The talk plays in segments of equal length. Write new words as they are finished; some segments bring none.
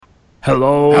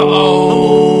Hello.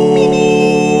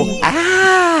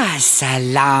 Hello.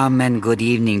 Salam and good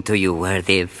evening to you,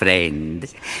 worthy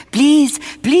friend. Please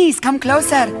come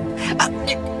closer.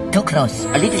 Too close,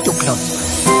 a little too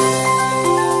close.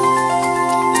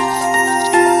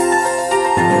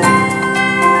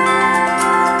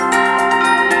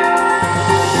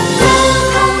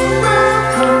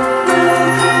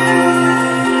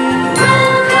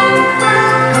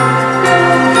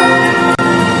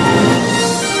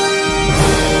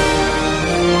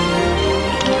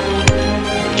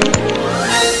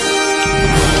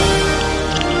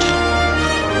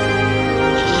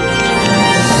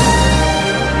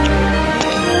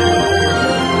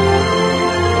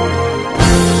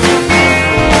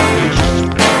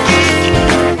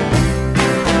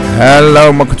 Hello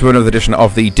and welcome to another edition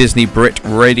of the Disney Brit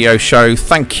Radio Show.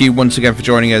 Thank you once again for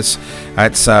joining us.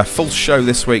 It's a full show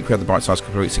this week. We had the Bite Size a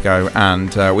couple of weeks ago,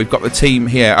 and we've got the team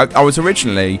here. I was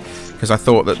originally, because I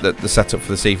thought that the setup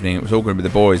for this evening, it was all going to be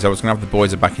the boys. I was going to have the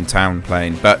boys are back in town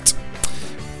playing, but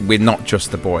we're not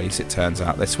just the boys, it turns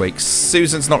out, this week.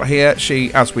 Susan's not here.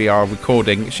 She, as we are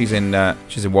recording, she's in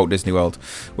Walt Disney World,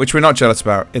 which we're not jealous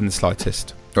about in the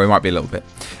slightest. Or we might be a little bit.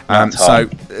 So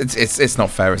it's not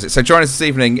fair, is it? So joining us this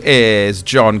evening is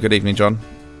John. Good evening, John.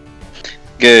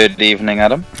 Good evening,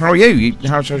 Adam. How are you?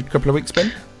 How's your couple of weeks been?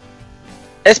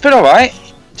 It's been alright.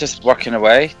 Just working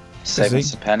away, saving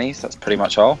some pennies. That's pretty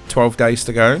much all. 12 days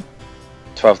to go.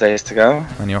 12 days to go.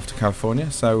 And you're off to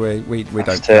California, so we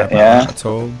don't care about that at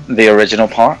all. The original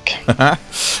park.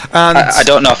 And I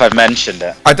don't know if I've mentioned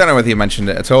it. I don't know whether you mentioned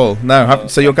it at all. No,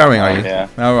 so you're going, are you? Yeah.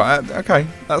 Oh, right. Okay,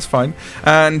 that's fine.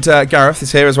 And Gareth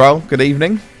is here as well. Good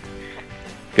evening.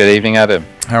 Good evening, Adam.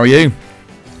 How are you?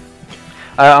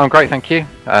 I'm great, thank you.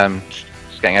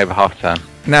 Just getting over half term.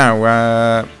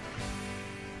 Now,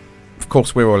 of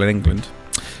course, we're all in England,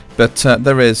 but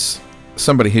there is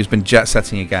somebody who's been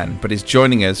jet-setting again, but is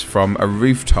joining us from a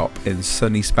rooftop in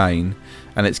sunny Spain,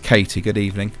 and it's Katie. Good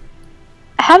evening.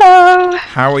 Hello.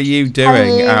 How are you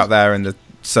doing out there in the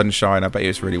sunshine? I bet you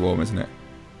it's really warm, isn't it?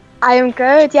 I am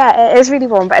good, yeah, it is really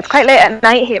warm, but it's quite late at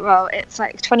night here. Well, it's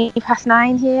like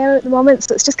 9:20 here at the moment,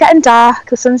 so it's just getting dark.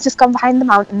 The sun's just gone behind the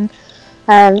mountain,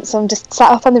 so I'm just sat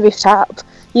up on the rooftop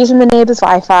using the neighbour's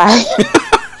Wi-Fi.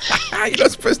 You're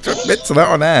not supposed to admit to that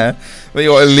on air. That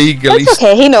you're illegally. It's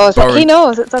okay. He knows. He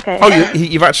knows. It's okay. Oh,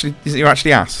 you've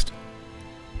actually asked.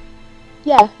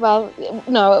 Yeah. Well,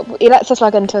 no, he lets us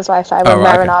log into his Wi-Fi when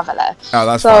we're in our villa. Oh,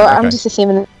 that's so fine. Okay. I'm just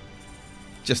assuming.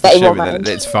 Just assuming that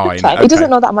it's fine. It's fine. Okay. He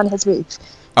doesn't know that I'm on his roof.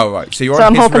 Oh right. So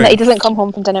I'm hoping that he doesn't come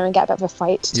home from dinner and get a bit of a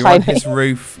fight. You're on his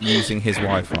roof using his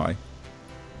Wi-Fi.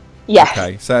 Yes,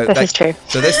 okay, so this is true.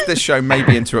 So this show may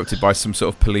be interrupted by some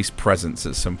sort of police presence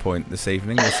at some point this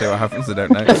evening. We'll see what happens. I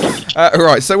don't know.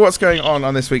 Right, so what's going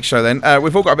on this week's show then?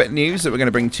 We've all got a bit of news that we're going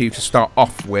to bring to you to start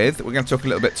off with. We're going to talk a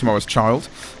little bit Tomorrow's Child.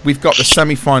 We've got the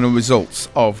semi-final results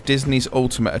of Disney's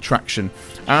Ultimate Attraction,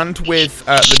 and with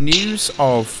the news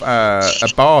of a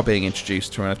bar being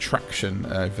introduced to an attraction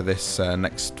over this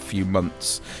next few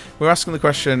months. We're asking the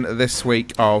question this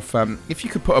week of if you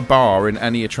could put a bar in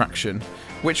any attraction,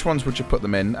 which ones would you put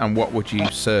them in, and what would you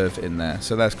serve in there?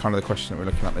 So that's kind of the question that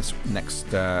we're looking at this next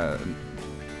for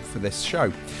this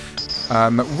show.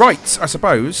 Right, I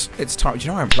suppose it's time. Do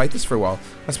you know, I haven't played this for a while.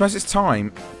 I suppose it's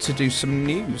time to do some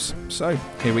news. So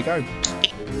here we go.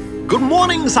 Good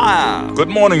morning, sire. Good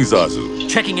morning, Zazu.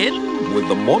 Checking in with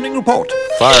the morning report.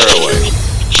 Fire away.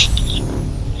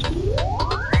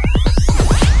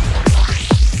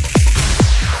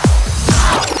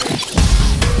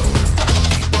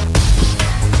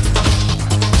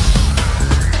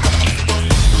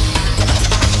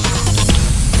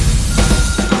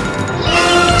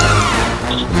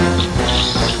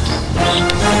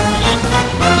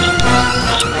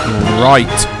 Right,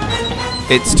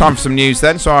 it's time for some news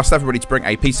then. So I asked everybody to bring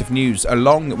a piece of news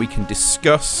along that we can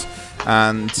discuss.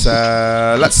 And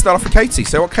let's start off with Katie.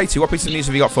 So Katie, what piece of news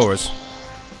have you got for us?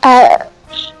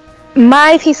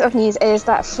 My piece of news is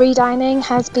that free dining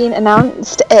has been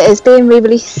announced. It is being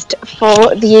re-released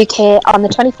for the UK on the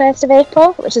 21st of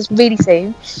April, which is really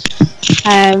soon.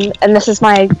 And this is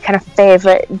my kind of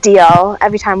favourite deal.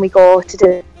 Every time we go to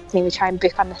Disney, we try and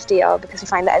book on this deal because we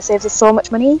find that it saves us so much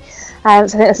money. So I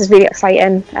think this is really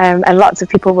exciting, and lots of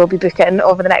people will be booking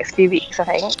over the next few weeks, I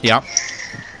think. Yeah.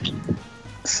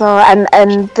 So,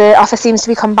 and the offer seems to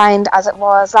be combined as it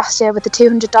was last year with the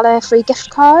 $200 free gift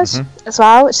card as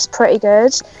well, which is pretty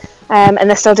good. And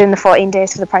they're still doing the 14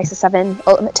 days for the price of 7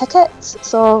 ultimate tickets.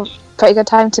 So, pretty good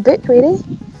time to book, really.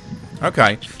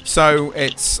 Okay, so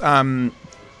it's the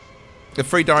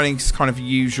free dining's kind of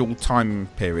usual time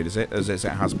period, is it? As it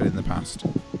has been in the past?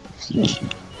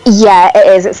 Yeah, it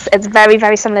is. It's very,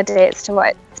 very similar dates to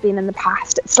what it's been in the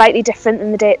past. It's slightly different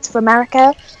than the dates for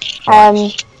America.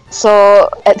 So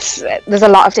there's a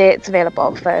lot of dates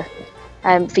available for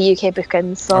UK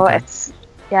bookings. So it's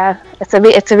a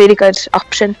really good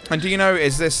option. And do you know,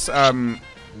 is this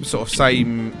sort of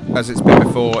same as it's been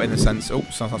before in the sense? Oh,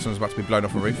 someone's about to be blown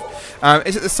off a roof.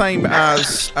 Is it the same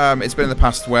as it's been in the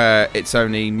past, where it's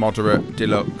only moderate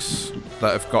deluxe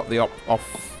that have got the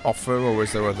offer, or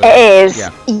is there other? It is.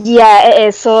 Yeah, it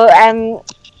is. So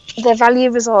the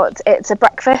value resort, it's a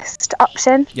breakfast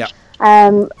option. Yeah.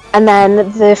 And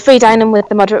then the free dining with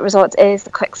the moderate resorts is the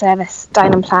quick service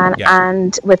dining plan,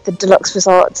 and with the deluxe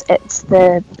resorts, it's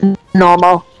the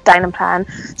normal dining plan.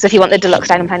 So if you want the deluxe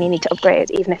dining plan, you need to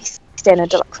upgrade, even if you stay in a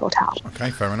deluxe hotel.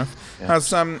 Okay, fair enough. Yeah.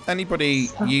 Has anybody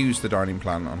used the dining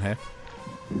plan on here?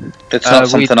 It's not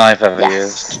something I've ever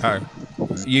used. Oh,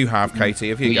 you have, Katie.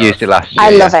 Have you used it last year? I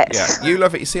love it. Yeah, you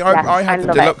love it. You see, I had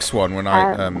the deluxe one when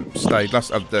I stayed last.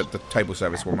 The table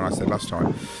service one when I stayed last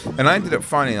time, and I ended up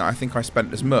finding that I think I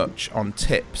spent as much on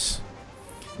tips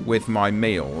with my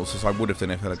meals as I would have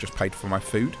done if I had just paid for my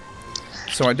food.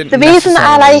 So I didn't. The reason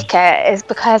that I like it is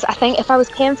because I think if I was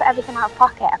paying for everything out of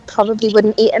pocket, I probably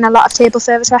wouldn't eat in a lot of table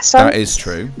service restaurants. That is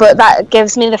true. But that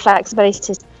gives me the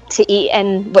flexibility to eat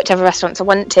in whichever restaurants I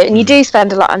want to. And you do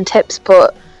spend a lot on tips,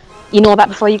 but you know that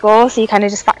before you go, so you kind of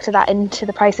just factor that into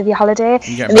the price of your holiday.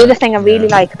 And the other thing I really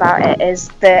like about it is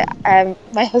that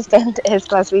my husband is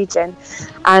Glaswegian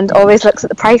and always looks at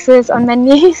the prices on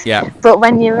menus. Yeah. But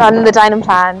when you're on the dining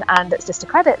plan and it's just a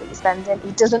credit that you're spending,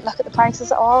 he doesn't look at the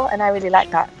prices at all, and I really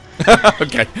like that.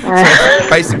 Okay. So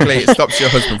basically, it stops your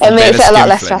husband from it makes being it a lot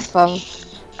less stressful.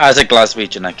 As a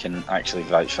Glaswegian, I can actually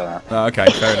vouch for that. Okay,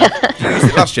 fair enough. You used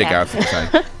it last year, Gareth, you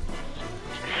say?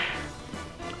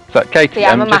 So, Katie,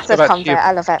 I'm a massive convert.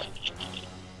 I love it.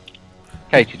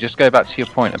 Katie, just go back to your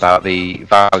point about the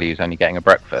values only getting a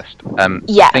breakfast.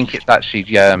 Yeah. I think it's actually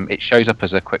it shows up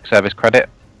as a quick service credit,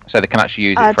 so they can actually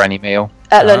use it for any meal.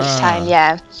 At lunchtime,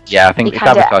 yeah. Yeah, I think it's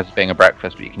advertised as being a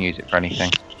breakfast, but you can use it for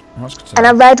anything. And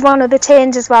I read one other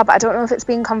change as well, but I don't know if it's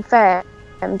been confirmed,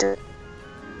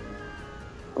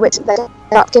 which they're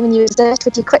not giving you a dessert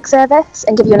with your quick service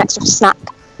and give you an extra snack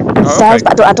instead.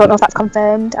 But I don't know if that's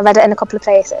confirmed. I read it in a couple of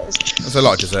places. There's a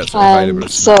lot of desserts available.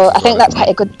 So I think that's quite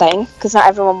a good thing, because not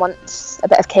everyone wants a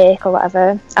bit of cake or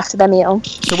whatever after their meal.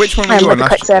 So which one were you on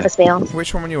last year? Quick service meal.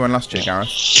 Which one were you on last year, Gareth?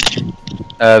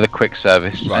 The quick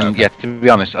service. Right, and yeah, to be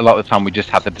honest, a lot of the time we just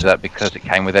had the dessert because it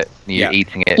came with it. You're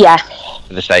eating it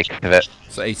for the sake of it.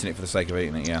 So eating it for the sake of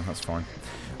eating it, yeah, that's fine.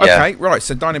 Yeah. Okay, right,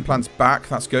 so dining plan's back,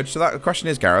 that's good. So the question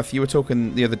is, Gareth, you were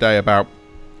talking the other day about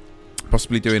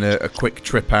possibly doing a quick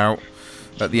trip out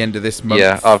at the end of this month.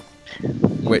 Yeah,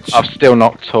 I've still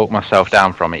not talked myself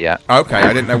down from it yet. Okay,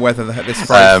 I didn't know whether this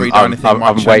Friday free dining thing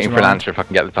might I'm waiting for an answer if I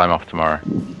can get the time off tomorrow.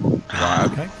 Right,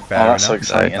 okay, fair enough. That's so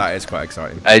exciting. That is quite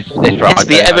exciting. It's right.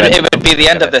 It would be the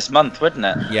end of this month, wouldn't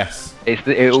it? Yes. It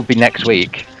will be next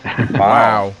week.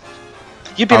 Wow.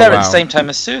 You'd be there at the same time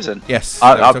as Susan. Yes.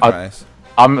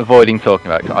 I'm avoiding talking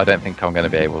about it because I don't think I'm going to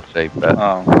be able to. But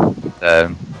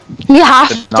you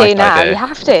have to now. Idea. You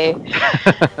have to.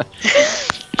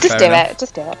 Just do it.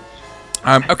 Just do it.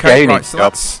 Okay, right. So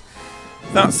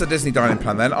that's the Disney dining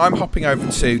plan then. I'm hopping over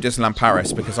to Disneyland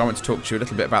Paris because I want to talk to you a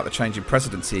little bit about the change in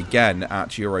presidency again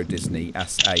at Euro Disney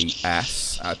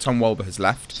SAS. Tom Wolber has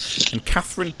left and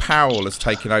Catherine Powell has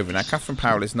taken over. Now, Catherine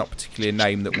Powell is not particularly a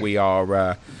name that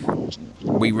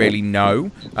we really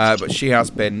know, but she has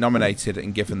been nominated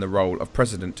and given the role of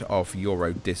president of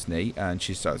Euro Disney, and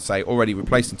she's already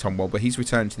replacing Tom Wolber. He's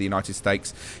returned to the United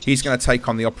States. He's going to take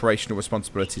on the operational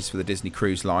responsibilities for the Disney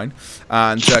Cruise Line.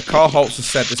 And Carl Holtz has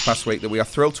said this past week that we are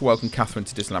thrilled to welcome Catherine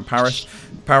to Disneyland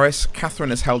Paris. Catherine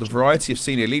has held a variety of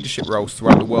senior leadership roles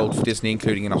throughout the world for Disney,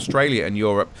 including in Australia and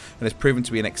Europe, and has proven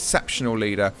to be an exceptional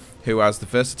leader who has the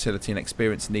versatility and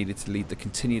experience needed to lead the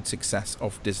continued success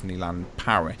of Disneyland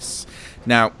Paris.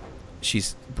 Now,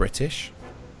 she's British.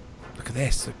 Look at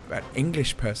this, an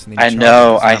English person in charge. I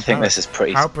know, I think this is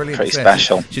pretty is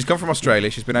special. She's come from Australia,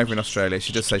 she's been over in Australia,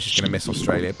 she does say she's going to miss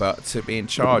Australia, but to be in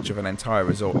charge of an entire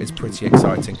resort is pretty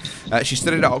exciting. She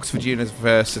studied at Oxford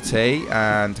University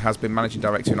and has been managing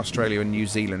director in Australia and New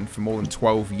Zealand for more than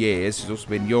 12 years. She's also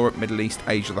been Europe, Middle East,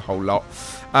 Asia, the whole lot.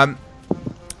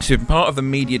 She's been part of the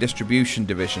media distribution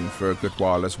division for a good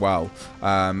while as well,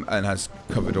 and has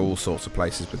covered all sorts of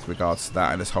places with regards to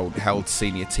that, and has held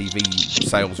senior TV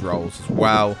sales roles as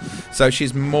well. So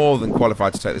she's more than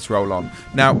qualified to take this role on.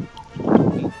 Now,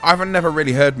 I've never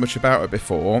really heard much about her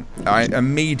before.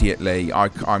 I'm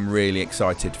really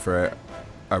excited for her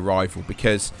arrival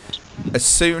because as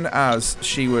soon as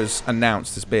she was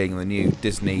announced as being the new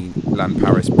Disneyland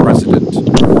Paris president,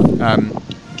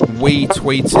 we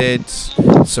tweeted,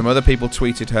 some other people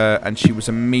tweeted her, and she was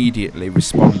immediately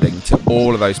responding to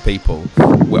all of those people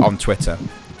on Twitter,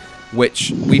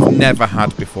 which we've never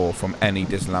had before from any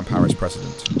Disneyland Paris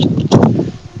president.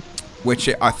 Which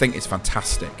I think is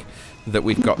fantastic that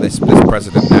we've got this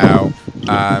president now,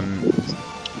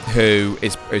 who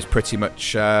is pretty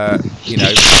much coming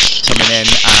in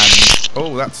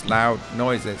and that's loud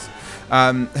noises.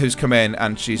 Who's come in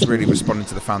and she's really responding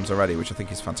to the fans already, which I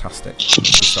think is fantastic.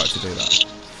 She started to do that.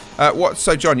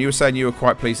 So John, you were saying you were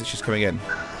quite pleased that she's coming in.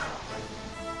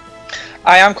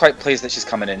 I am quite pleased that she's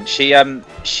coming in. She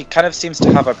kind of seems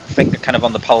to have her finger kind of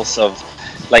on the pulse of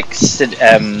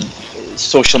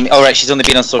social media. All right, she's only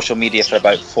been on social media for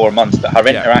about 4 months, but her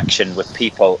interaction with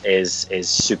people is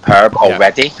superb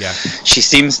already. Yeah. She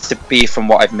seems to be, from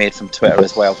what I've made from Twitter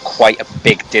as well, quite a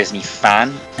big Disney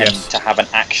fan, and to have an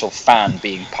actual fan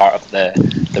being part of the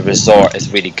resort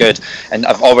is really good. And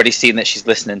I've already seen that she's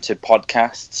listening to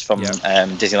podcasts from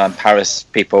Disneyland Paris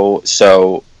people,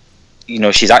 so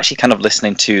she's actually kind of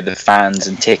listening to the fans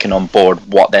and taking on board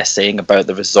what they're saying about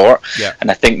the resort. Yeah.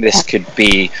 And I think this could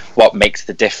be what makes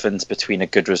the difference between a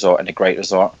good resort and a great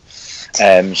resort.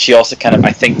 She also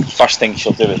I think first thing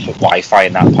she'll do is put Wi-Fi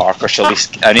in that park, or she'll be,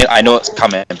 I know it's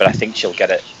coming, but I think she'll get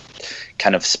it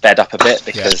kind of sped up a bit,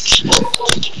 because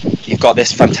you've got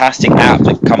this fantastic app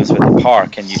that comes with the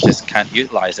park and you just can't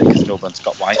utilize it because no one's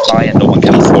got Wi-Fi and no one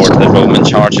can afford the roaming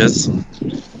charges.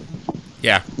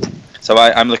 Yeah. So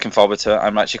I'm looking forward to it.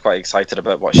 I'm actually quite excited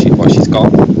about what she's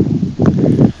got.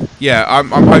 Yeah, I'm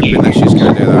hoping that she's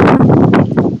going to do that.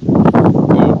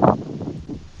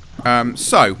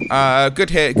 Good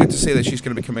to see that she's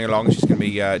going to be coming along. She's going to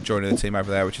be joining the team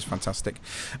over there, which is fantastic.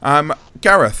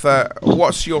 Gareth,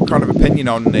 what's your kind of opinion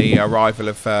on the arrival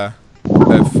of Catherine?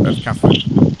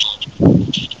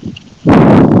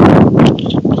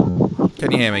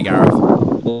 Can you hear me, Gareth?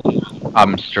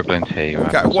 I'm struggling to hear you.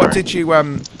 What did you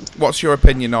what's your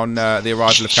opinion on the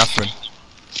arrival of Catherine?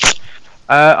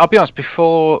 I'll be honest.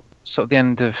 Before sort of the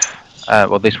end of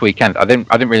this weekend, I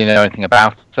didn't really know anything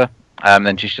about her.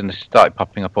 Then she started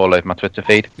popping up all over my Twitter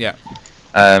feed. Yeah.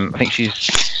 I think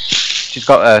she's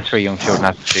got 3 young children,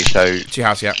 hasn't she? So she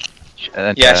has, yeah.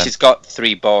 She's got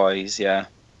 3 boys. Yeah.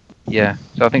 Yeah.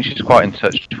 So I think she's quite in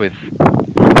touch with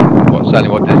certainly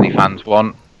what Disney fans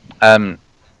want.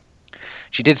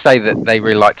 She did say that they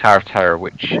really like Tower of Terror,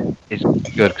 which is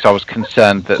good, because I was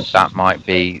concerned that might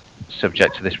be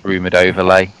subject to this rumoured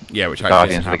overlay. Yeah, which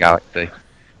Guardians of the Galaxy.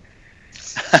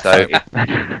 So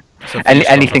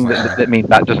anything that means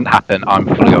that doesn't happen, I'm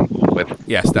fully on board with.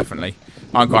 Yes, definitely.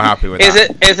 I'm quite happy with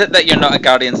that. Is it that you're not a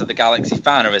Guardians of the Galaxy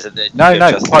fan, or is it that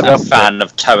you're just a fan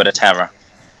of Tower of Terror?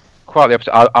 Quite the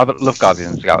opposite. I love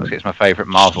Guardians of the Galaxy. It's my favourite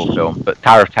Marvel film. But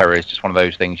Tower of Terror is just one of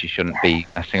those things you shouldn't be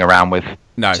messing around with.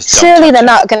 No. Surely they're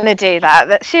not going to do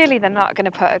that. Surely they're not going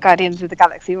to put a Guardians of the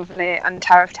Galaxy overlay on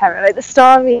Tower of Terror. Like, the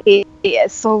story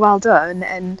is so well done,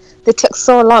 and they took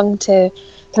so long to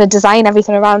kind of design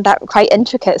everything around that quite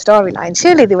intricate storyline.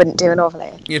 Surely they wouldn't do an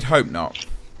overlay. You'd hope not.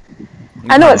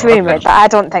 I know it's rumoured, but I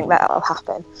don't think that'll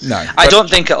happen. No, I don't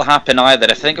think it'll happen either.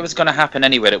 If I think it was going to happen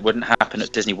anywhere, it wouldn't happen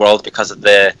at Disney World because of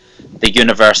the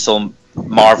Universal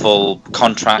Marvel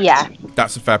contract. Yeah,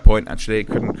 that's a fair point. Actually, it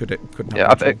couldn't happen.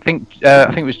 Yeah, I think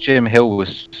it was Jim Hill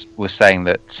was saying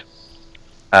that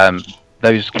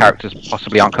those characters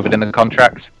possibly aren't covered in the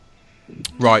contract.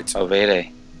 Right. Oh,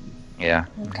 really? Yeah.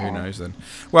 Okay. Who knows then?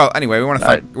 Well, anyway, we want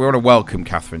to welcome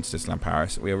Catherine to Disneyland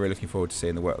Paris. We are really looking forward to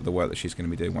seeing the work that she's going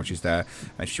to be doing while she's there.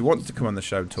 And if she wants to come on the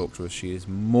show and talk to us, she is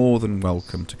more than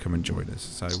welcome to come and join us.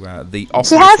 So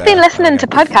she has been listening to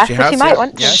podcasts, so she might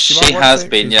want to. Yeah, she has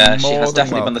been. Yeah, she has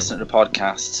definitely been listening to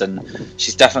podcasts, and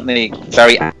she's definitely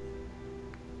very.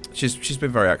 She's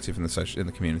been very active in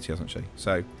the community, hasn't she?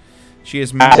 So she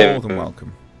is more than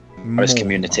welcome. Paris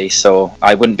community, so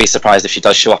I wouldn't be surprised if she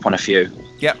does show up on a few.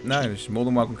 Yep, no, she's more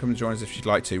than welcome to come and join us if she'd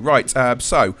like to. Right,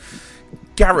 so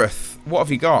Gareth, what have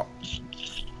you got?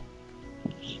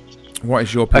 What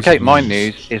is your piece of my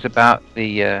news? News is about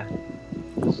the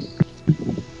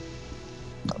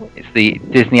it's the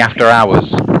Disney After Hours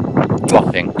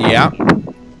flopping. Yeah.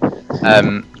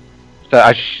 So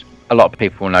as a lot of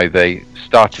people know, they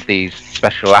started these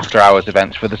special after hours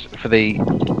events for the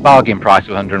bargain price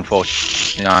of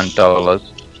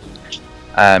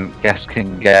 $149. Guests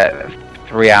can get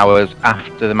 3 hours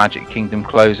after the Magic Kingdom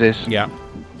closes. Yeah.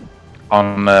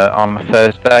 On a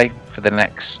Thursday for the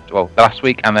last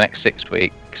week and the next 6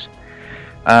 weeks.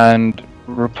 And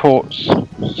reports on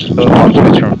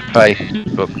Twitter and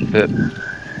Facebook that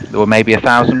there were maybe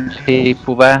 1,000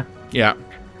 people there Yeah.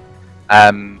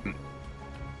 And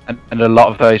a lot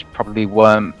of those probably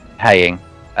weren't paying.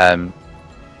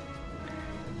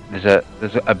 There's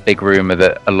a big rumour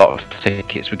that a lot of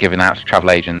tickets were given out to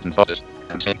travel agents and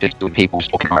people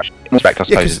talking about respect, I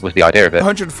suppose, was the idea of it.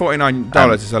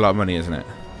 $149 is a lot of money, isn't it?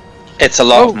 It's a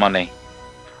lot of money.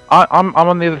 I'm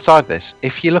on the other side of this.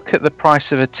 If you look at the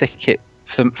price of a ticket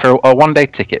for a one-day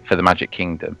ticket for the Magic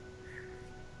Kingdom,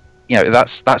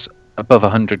 that's above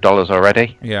 $100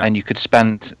 already, and you could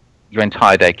spend your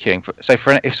entire day queuing for. So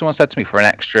if someone said to me for an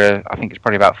extra, I think it's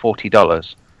probably about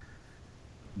 $40,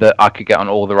 that I could get on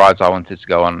all the rides I wanted to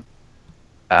go on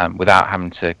without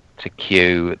having to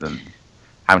queue and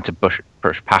having to brush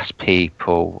past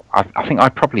people, I think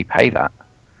I'd probably pay that.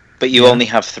 But you only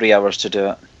have 3 hours to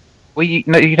do it. Well, you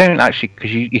don't actually,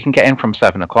 because you can get in from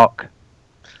 7 o'clock.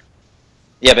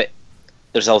 Yeah, but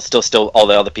there's still all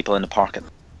the other people in the park at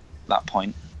that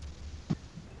point.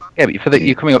 Yeah, but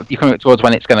you're coming up towards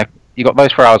when it's going to. You got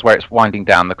those 4 hours where it's winding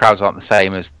down. The crowds aren't the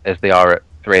same as they are at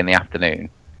 3 in the afternoon.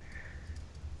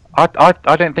 I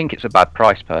don't think it's a bad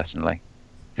price personally.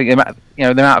 I think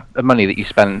the amount of money that you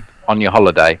spend on your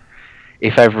holiday. I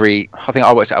think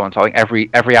I worked out once. I think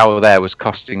every hour there was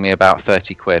costing me about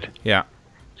 £30. Yeah.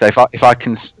 So if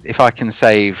I can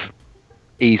save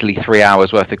easily 3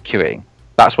 hours worth of queuing,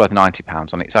 that's worth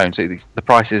 £90 on its own. So the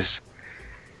price is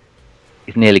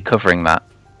nearly covering that.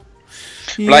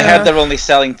 Well, I heard they're only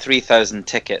selling 3,000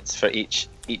 tickets for each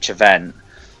event,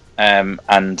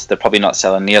 and they're probably not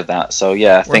selling near that. So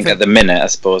yeah, I think at the minute, I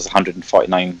suppose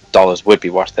 $149 would be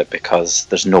worth it because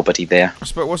there's nobody there.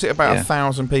 But was it about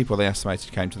 1,000 people they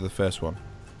estimated came to the first one?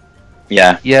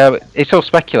 Yeah. Yeah, it's all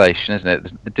speculation, isn't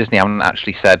it? Disney haven't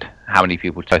actually said how many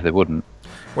people chose they wouldn't.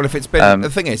 Well, if it's been... the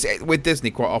thing is, with Disney,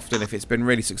 quite often, if it's been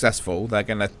really successful, they're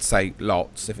going to say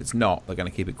lots. If it's not, they're going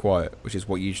to keep it quiet, which is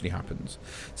what usually happens.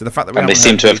 So the fact that they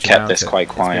seem to have kept this quite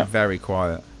quiet. It's been very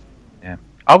quiet. Yeah.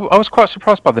 I was quite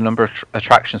surprised by the number of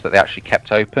attractions that they actually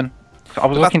kept open. So I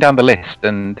was looking down the list,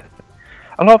 and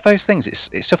a lot of those things,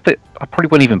 it's stuff that I probably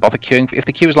wouldn't even bother queuing for. If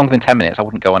the queue was longer than 10 minutes, I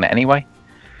wouldn't go on it anyway.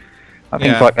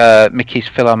 Things like Mickey's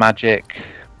PhilharMagic,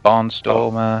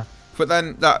 Barnstormer. But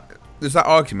then there's that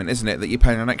argument, isn't it, that you're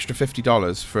paying an extra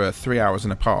 $50 for 3 hours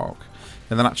in a park,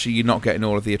 and then actually you're not getting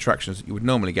all of the attractions that you would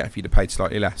normally get if you'd have paid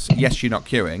slightly less. Yes, you're not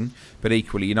queuing, but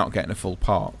equally you're not getting a full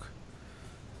park.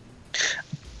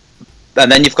 And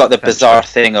then you've got the bizarre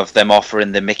thing of them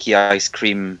offering the Mickey ice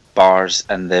cream bars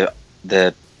and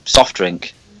the soft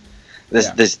drink.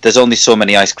 There's only so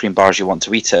many ice cream bars you want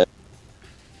to eat at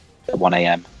 1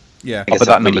 a.m. Yeah, but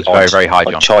that number's very, very high,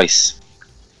 John. Choice.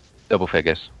 Double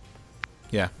figures.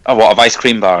 Yeah. Oh, what, of ice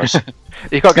cream bars?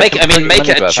 You've got to make it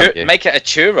a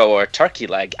churro or a turkey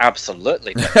leg.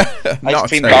 Absolutely. Ice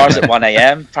cream bars at 1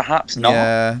 a.m. Perhaps not.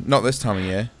 Yeah, not this time of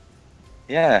year.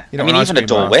 Yeah, I mean even a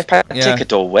Dole Whip. I'd take a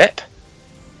Dole Whip.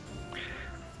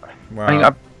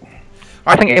 Wow.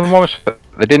 I think even more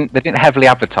they didn't heavily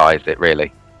advertise it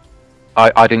really.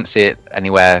 I didn't see it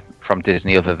anywhere from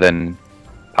Disney other than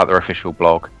at their official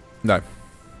blog. No, it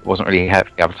wasn't really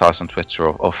heavily advertised on Twitter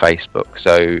or Facebook.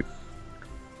 So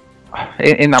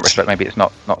in that respect, maybe it's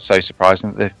not so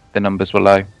surprising that the numbers were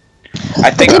low.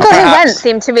 I think people who went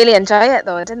seemed to really enjoy it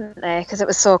though, didn't they? Because it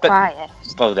was so quiet.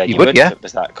 Well, then you would if it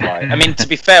was that quiet. I mean, to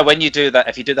be fair, when you do that,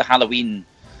 if you do the Halloween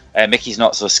Mickey's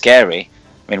Not So Scary,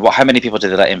 I mean, how many people did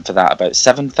they let in for that? About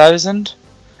 7,000?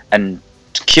 And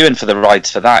queuing for the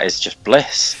rides for that is just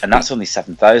bliss. And that's only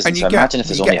 7,000. So imagine if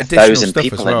there's only 1,000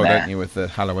 people in there. Don't you, with the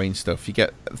Halloween stuff? You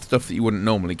get stuff that you wouldn't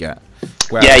normally get.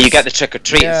 Whereas, yeah, you get the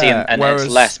trick-or-treat and it's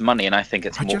less money, and I think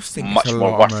it's much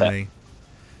more worth it.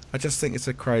 I just think it's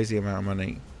a crazy amount of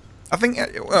money. I think,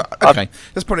 okay,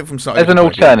 let's put it from slightly as an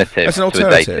alternative. As an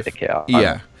alternative. To a day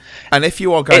yeah. And if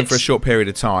you are going for a short period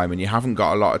of time and you haven't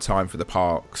got a lot of time for the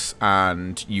parks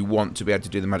and you want to be able to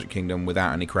do the Magic Kingdom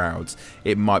without any crowds,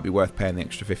 it might be worth paying the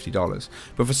extra $50.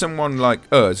 But for someone like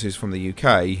us, who's from the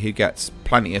UK, who gets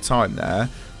plenty of time there,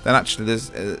 then actually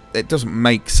it doesn't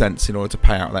make sense in order to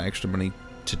pay out that extra money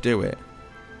to do it.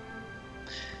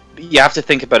 You have to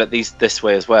think about it this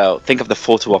way as well. Think of the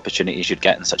photo opportunities you'd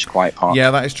get in such a quiet park.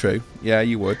 Yeah, that is true. Yeah,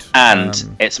 you would.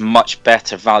 And it's much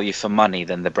better value for money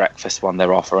than the breakfast one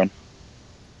they're offering.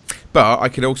 But I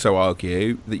could also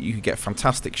argue that you could get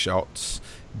fantastic shots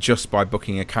just by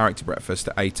booking a character breakfast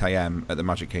at 8 a.m. at the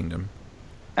Magic Kingdom.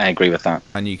 I agree with that.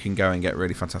 And you can go and get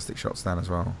really fantastic shots then as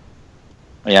well.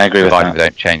 Yeah, I agree with that. They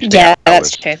don't change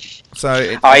that's true.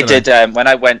 So I did when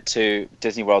I went to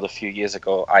Disney World a few years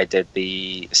ago. I did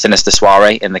the Sinister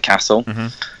Soiree in the castle,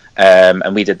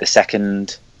 and we did the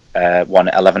second one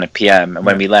at 11 p.m. And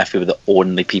when we left, we were the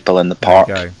only people in the park.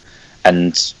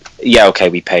 And yeah, okay,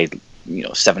 we paid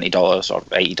 $70 or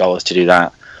 $80 to do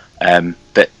that.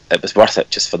 But it was worth it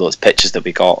just for those pictures that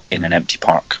we got in an empty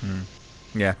park.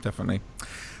 Yeah, definitely.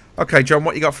 Okay, John,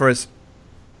 what you got for us?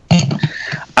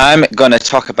 I'm going to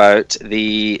talk about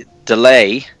the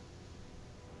delay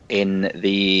in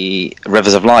the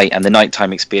Rivers of Light and the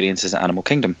nighttime experiences at Animal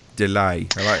Kingdom. Delay.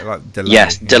 I like delay.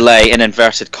 Yes, delay in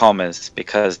inverted commas,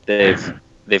 because it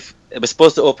was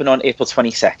supposed to open on April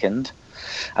 22nd,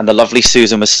 and the lovely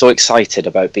Susan was so excited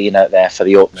about being out there for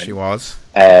the opening. She was.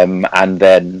 And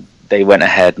then they went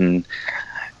ahead and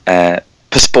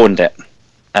postponed it.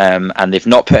 And they've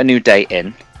not put a new date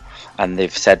in, and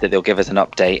they've said that they'll give us an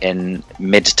update in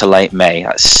mid to late May.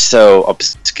 That's so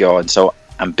obscure and so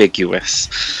ambiguous.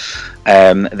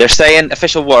 They're saying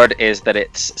official word is that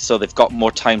they've got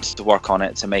more time to work on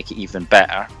it to make it even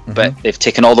better. But they've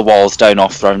taken all the walls down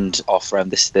off around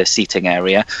the seating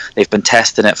area. They've been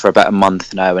testing it for about a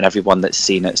month now, and everyone that's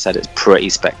seen it said it's pretty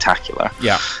spectacular.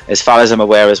 Yeah. As far as I'm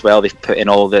aware as well, they've put in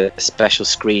all the special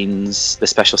screens, the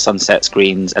special sunset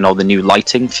screens, and all the new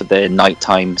lighting for the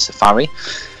nighttime safari.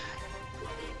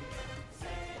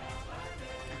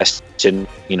 Question,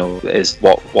 is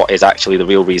what is actually the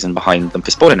real reason behind them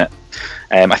postponing it.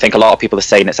 I think a lot of people are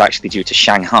saying it's actually due to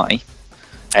Shanghai,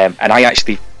 and I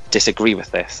actually disagree with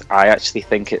this. I actually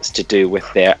think it's to do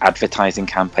with their advertising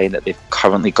campaign that they've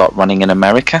currently got running in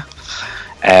America,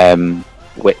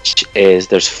 which is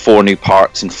there's 4 new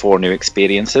parks and 4 new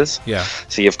experiences. Yeah.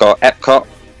 So you've got Epcot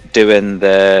doing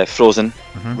the Frozen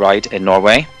ride in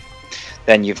Norway.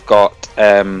 Then you've got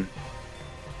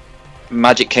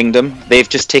Magic Kingdom. They've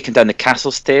just taken down the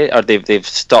castle stage, or they've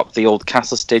stopped the old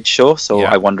castle stage show. So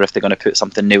I wonder if they're going to put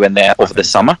something new in there over the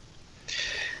summer.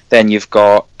 Then you've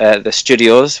got the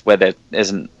studios, where there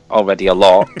isn't already a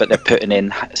lot, but they're putting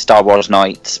in Star Wars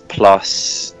Nights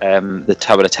plus the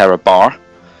Tower of Terror bar.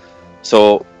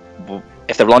 So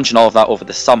if they're launching all of that over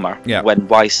the summer,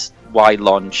 why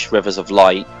launch Rivers of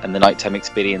Light and the nighttime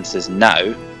experiences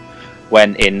now,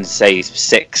 when in say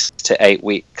 6 to 8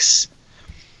 weeks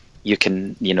you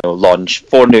can launch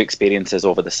 4 new experiences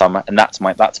over the summer? And that's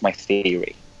my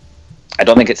theory. I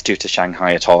don't think it's due to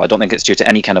Shanghai at all. I don't think it's due to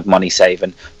any kind of money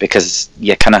saving, because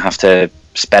you kind of have to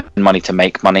spend money to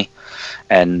make money,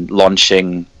 and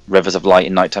launching Rivers of Light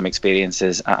and nighttime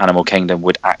experiences at Animal Kingdom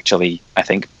would actually, I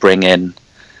think, bring in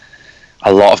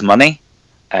a lot of money.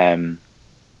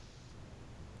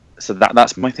 So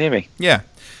that's my theory. Yeah.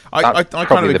 I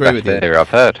kind of agree with you. I've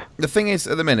heard. The thing is,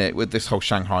 at the minute, with this whole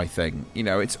Shanghai thing,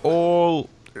 it's all...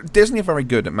 Disney are very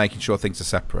good at making sure things are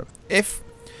separate. If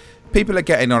people are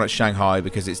getting on at Shanghai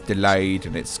because it's delayed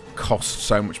and it's cost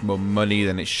so much more money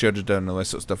than it should have done, all this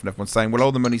sort of stuff, and everyone's saying, well,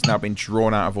 all the money's now been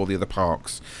drawn out of all the other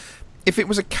parks. If it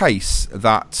was a case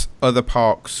that other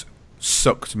parks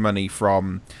sucked money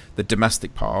from the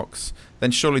domestic parks,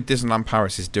 then surely Disneyland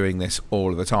Paris is doing this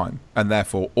all of the time, and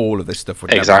therefore all of this stuff would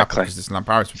never happen, because Disneyland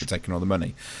Paris would be taking all the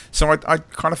money. So I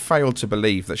kind of fail to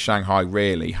believe that Shanghai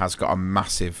really has got a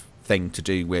massive thing to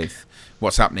do with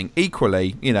what's happening.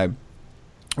 Equally,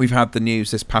 we've had the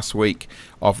news this past week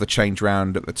of the change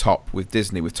round at the top with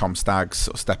Disney, with Tom Staggs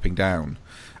sort of stepping down.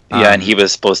 And he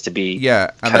was supposed to be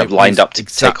kind of lined up to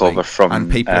take over from...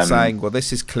 And people are saying, well,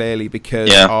 this is clearly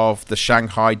because of the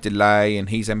Shanghai delay, and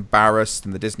he's embarrassed,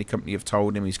 and the Disney company have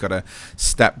told him he's got to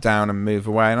step down and move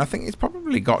away. And I think it's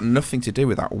probably got nothing to do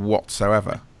with that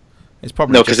whatsoever. It's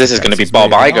probably because this is going to be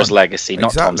Bob Iger's legacy,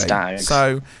 not Tom Staggs.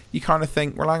 So you kind of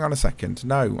think, well, hang on a second.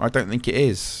 No, I don't think it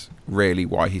is really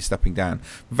why he's stepping down.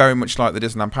 Very much like the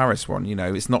Disneyland Paris one,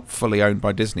 it's not fully owned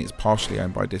by Disney, it's partially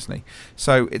owned by Disney.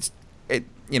 So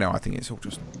I think it's all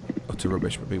just utter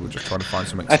rubbish, but people just trying to find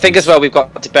some excuse. I think as well we've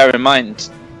got to bear in mind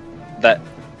that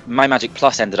My Magic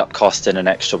Plus ended up costing an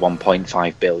extra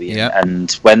 1.5 billion, and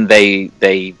when they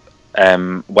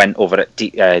went over at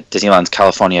Disneyland's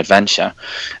California Adventure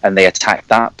and they attacked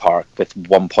that park with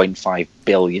 $1.5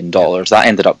 billion, that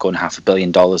ended up going $500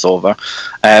 million over.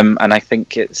 And I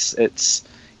think it's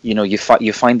you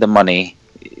find the money,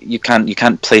 you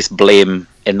can't place blame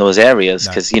in those areas,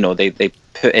 because they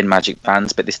put in Magic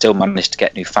Bands, but they still managed to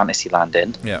get new Fantasyland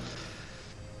in. Yeah,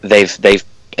 they've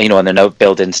and they're now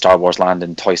building Star Wars Land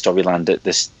and Toy Story Land at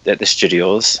the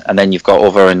studios. And then you've got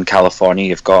over in California,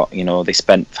 you've got they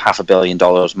spent $500 million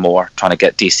more trying to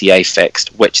get DCA fixed,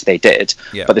 which they did,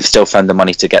 but they've still found the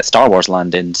money to get Star Wars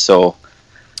Land in. So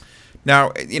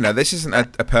now this isn't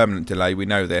a permanent delay. We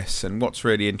know this, and what's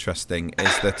really interesting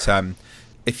is that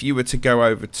if you were to go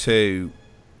over to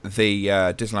the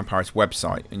Disneyland Paris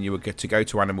website and you were to go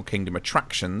to Animal Kingdom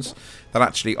attractions, that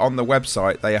actually on the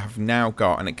website they have now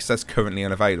got, and it says currently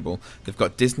unavailable, they've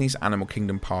got Disney's Animal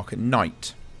Kingdom Park at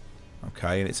night.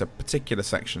 Okay, and it's a particular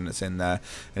section that's in there.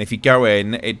 And if you go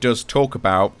in, it does talk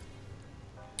about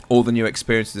all the new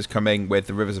experiences coming with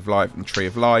the Rivers of Life and Tree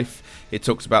of Life. It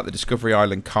talks about the Discovery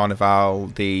Island Carnival,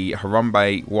 the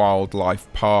Harambe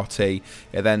Wildlife Party.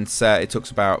 It then it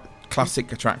talks about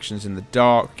classic attractions in the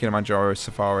dark, Kilimanjaro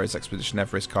Safaris, Expedition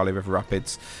Everest, Kali River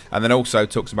Rapids, and then also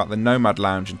talks about the Nomad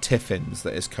Lounge and Tiffins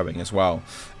that is coming as well.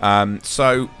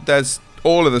 So there's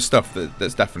all of the stuff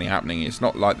that's definitely happening. It's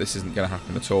not like this isn't going to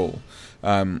happen at all.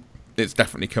 It's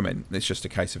definitely coming. It's just a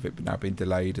case of it now being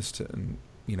delayed and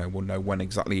we'll know when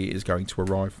exactly it is going to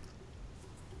arrive.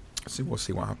 So we'll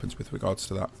see what happens with regards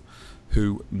to that.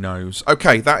 Who knows?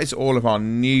 Okay, that is all of our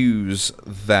news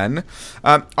then.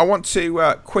 I want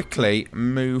to quickly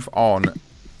move on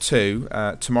to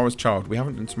Tomorrow's Child. We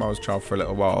haven't done Tomorrow's Child for a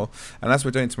little while, and as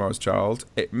we're doing Tomorrow's Child,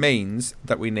 it means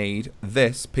that we need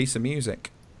this piece of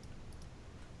music.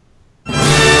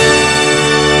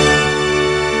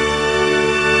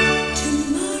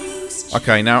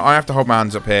 Okay, now I have to hold my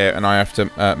hands up here and I have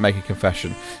to make a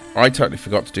confession. I totally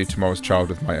forgot to do Tomorrow's Child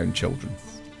with my own children.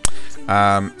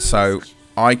 So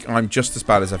I'm just as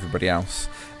bad as everybody else.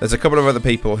 There's a couple of other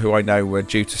people who I know were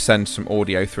due to send some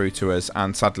audio through to us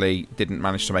and sadly didn't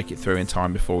manage to make it through in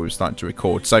time before we were starting to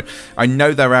record. So I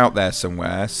know they're out there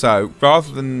somewhere. So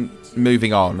rather than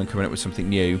moving on and coming up with something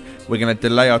new, we're going to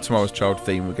delay our Tomorrow's Child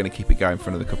theme. We're going to keep it going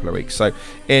for another couple of weeks. So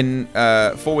in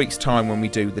 4 weeks' time, when we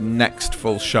do the next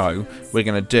full show, we're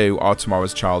going to do our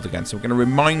Tomorrow's Child again. So we're going to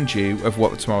remind you of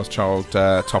what the Tomorrow's Child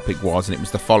topic was, and it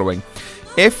was the following.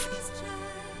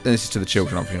 This is to the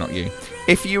children, obviously, not you.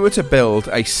 If you were to build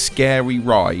a scary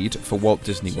ride for Walt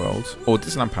Disney World or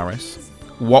Disneyland Paris,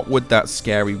 what would that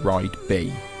scary ride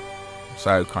be?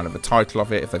 So kind of the title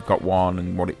of it, if they've got one,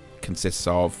 and what it consists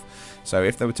of. So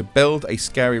if they were to build a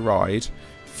scary ride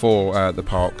for the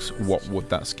parks, what would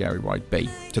that scary ride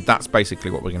be? So that's basically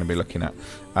what we're going to be looking at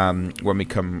when we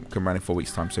come around in 4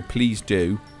 weeks' time. So please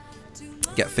do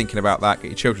get thinking about that, get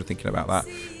your children thinking about that,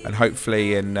 and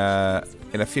hopefully in a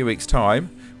few weeks'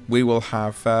 time, we will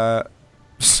have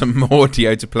some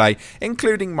audio to play,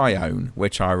 including my own,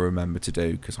 which I remember to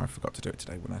do because I forgot to do it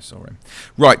today when I saw him.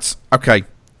 Right, okay,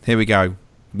 here we go.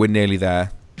 We're nearly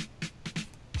there.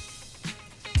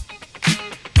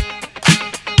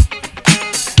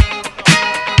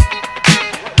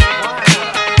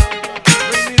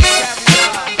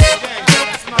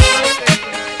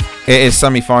 It is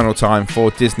semi-final time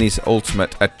for Disney's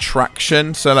Ultimate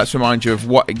Attraction. So let's remind you of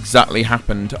what exactly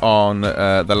happened on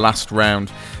the last round.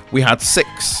 We had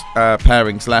 6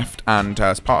 pairings left, and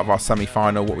as part of our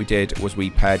semi-final, what we did was we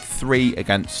paired 3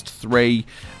 against 3,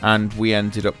 and we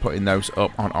ended up putting those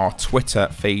up on our Twitter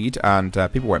feed, and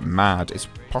people went mad. It's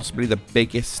possibly the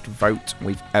biggest vote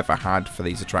we've ever had for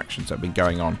these attractions that have been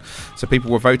going on. So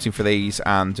people were voting for these,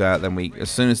 and then as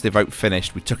soon as the vote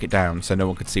finished, we took it down so no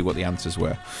one could see what the answers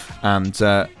were. And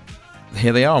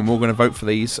here they are, and we're going to vote for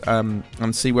these and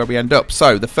see where we end up.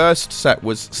 So the first set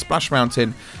was Splash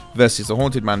Mountain versus the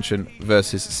Haunted Mansion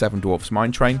versus Seven Dwarfs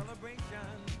Mine Train.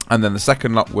 And then the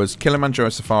second lot was Kilimanjaro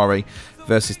Safari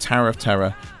versus Tower of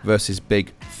Terror versus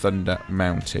Big Thunder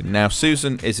Mountain. Now,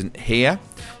 Susan isn't here.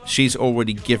 She's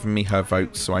already given me her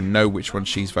votes, so I know which one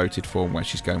she's voted for and where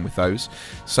she's going with those.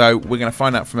 So we're going to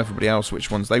find out from everybody else which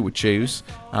ones they would choose,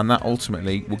 and that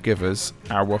ultimately will give us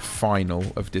our final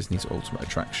of Disney's Ultimate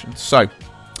Attraction. So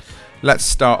let's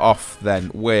start off then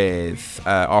with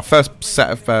our first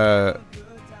set of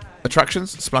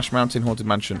attractions: Splash Mountain, Haunted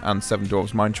Mansion, and Seven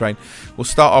Dwarfs Mine Train. We'll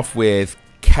start off with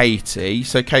Katie.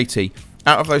 So, Katie,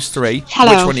 out of those 3,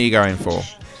 Hello. Which one are you going for?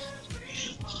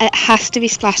 It has to be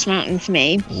Splash Mountain for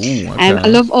me. Ooh, okay. I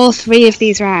love all 3 of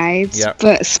these rides, Yep.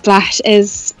 but Splash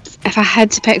is, if I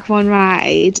had to pick one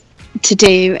ride to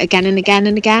do again and again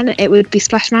and again, it would be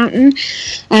Splash Mountain.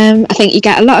 I think you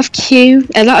get a lot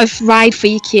of ride for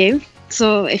your queue.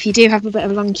 So if you do have a bit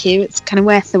of a long queue, it's kind of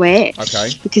worth the wait.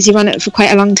 Okay. Because you run it for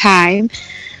quite a long time.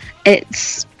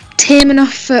 It's tame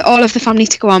enough for all of the family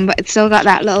to go on, but it's still got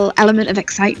that little element of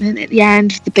excitement at the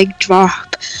end, the big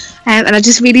drop. And I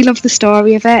just really love the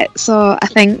story of it. So I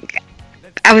think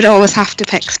I would always have to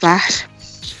pick Splash.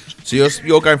 So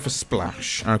you're going for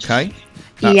Splash, okay?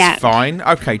 That's fine.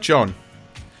 Okay, John,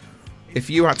 if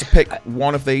you had to pick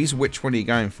one of these, which one are you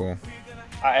going for?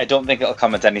 I don't think it'll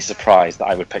come as any surprise that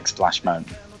I would pick Splash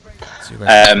Mountain. So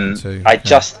okay. I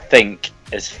just think,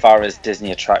 as far as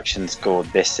Disney attractions go,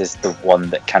 this is the one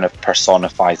that kind of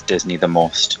personifies Disney the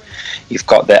most. You've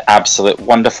got the absolute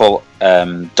wonderful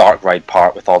dark ride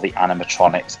part with all the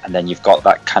animatronics, and then you've got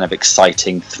that kind of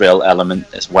exciting thrill element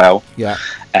as well. Yeah.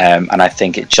 And I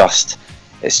think it just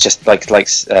it's just like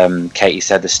Katie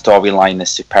said, the storyline is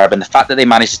superb, and the fact that they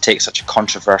managed to take such a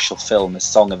controversial film as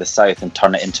Song of the South and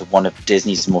turn it into one of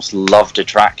Disney's most loved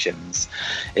attractions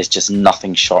is just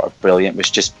nothing short of brilliant,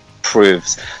 which just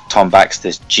proves Tom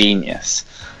Baxter's genius.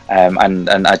 And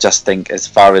I just think, as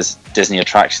far as Disney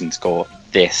attractions go,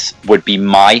 this would be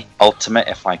my ultimate.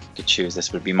 If I could choose,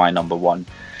 this would be my number one.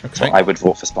 Okay. So I would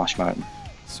vote for Splash Mountain.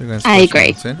 So I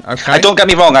agree. Okay. Don't get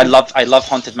me wrong. I love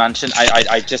Haunted Mansion.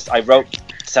 I wrote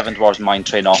Seven Dwarfs Mine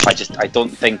Train off. I don't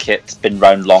think it's been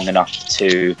around long enough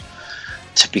to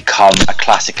become a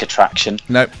classic attraction.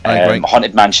 No, I agree.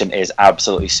 Haunted Mansion is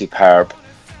absolutely superb.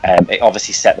 It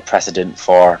obviously set the precedent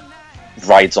for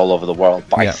rides all over the world,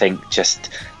 but I think just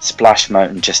Splash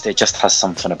Mountain it just has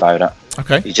something about it.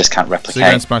 Okay. You just can't replicate. So you're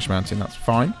going Splash Mountain, that's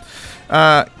fine.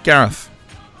 Gareth.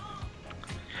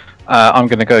 I'm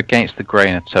going to go against the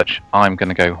grain a touch. I'm going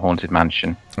to go Haunted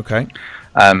Mansion. Okay.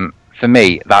 For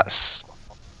me, that's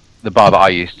the bar that I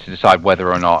use to decide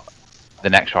whether or not the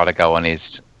next ride I go on is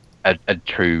a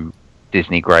true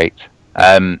Disney great.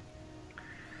 I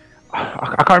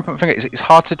can't think. It's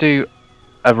hard to do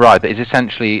a ride that is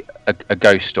essentially a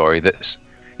ghost story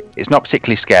it's not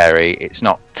particularly scary, it's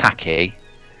not tacky.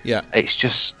 Yeah. It's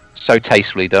just so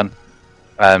tastefully done.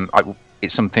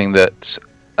 It's something that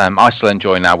I still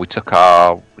enjoy now. We took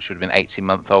our, which would have been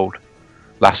 18-month-old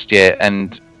last year,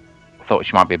 and thought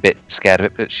she might be a bit scared of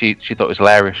it, but she thought it was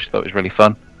hilarious. She thought it was really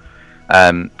fun.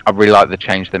 I really like the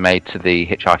change they made to the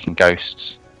hitchhiking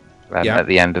ghosts at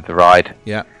the end of the ride.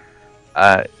 Yeah.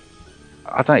 I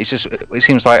don't know. It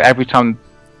seems like every time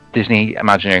Disney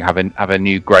Imagineering have a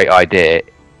new great idea,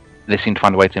 they seem to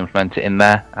find a way to implement it in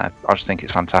there. I just think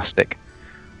it's fantastic.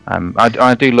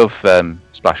 I do love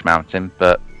Splash Mountain,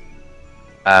 but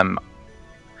I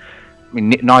mean,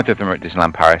 neither of them are at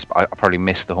Disneyland Paris, but I probably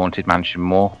miss the Haunted Mansion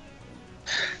more.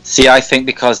 See, I think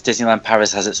because Disneyland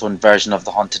Paris has its own version of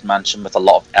the Haunted Mansion with a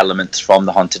lot of elements from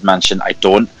the Haunted Mansion, I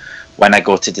don't. When I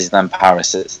go to Disneyland Paris,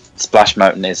 Splash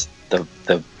Mountain is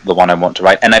the one I want to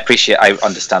ride, and I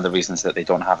understand the reasons that they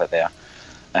don't have it there.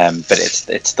 But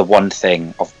it's the one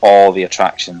thing of all the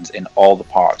attractions in all the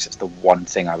parks. It's the one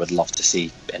thing I would love to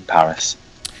see in Paris.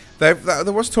 There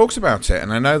was talks about it,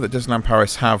 and I know that Disneyland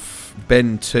Paris have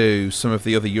been to some of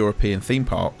the other European theme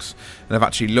parks and have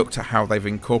actually looked at how they've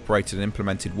incorporated and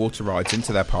implemented water rides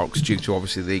into their parks due to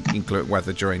obviously the inclement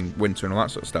weather during winter and all that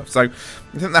sort of stuff. So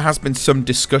I think there has been some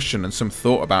discussion and some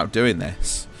thought about doing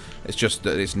this. It's just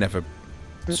that it's never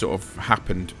sort of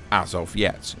happened as of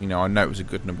yet. You know, I know it was a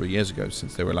good number of years ago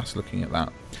since they were last looking at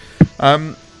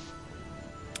that.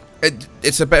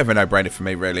 It's a bit of a no-brainer for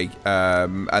me, really.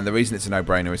 And the reason it's a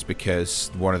no-brainer is because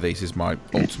one of these is my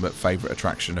ultimate favourite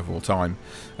attraction of all time.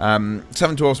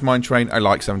 Seven Dwarfs Mine Train. I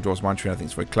like Seven Dwarfs Mine Train. I think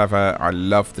it's very clever. I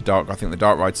love the dark. I think the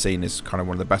dark ride scene is kind of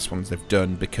one of the best ones they've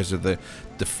done because of the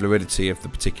fluidity of the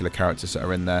particular characters that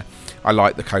are in there. I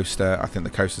like the coaster. I think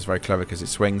the coaster is very clever because it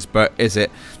swings. But is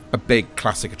it a big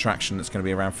classic attraction that's going to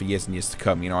be around for years and years to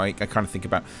come? You know, I kind of think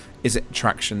about, is it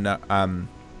attraction that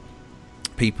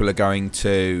people are going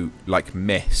to like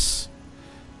miss?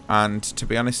 And to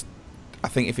be honest, I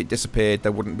think if it disappeared,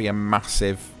 there wouldn't be a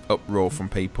massive uproar from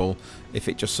people if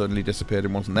it just suddenly disappeared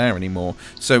and wasn't there anymore.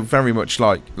 So very much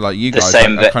like you guys,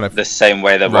 the same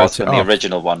way there was when the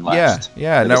original one last.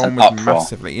 Yeah, no one was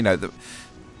massively, you know,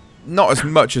 not as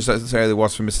much as there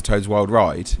was for Mr. Toad's Wild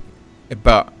Ride,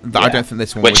 but I don't think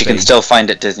this one. Which you can still find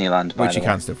at Disneyland. Which you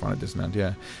can still find at Disneyland,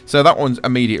 yeah. So that one's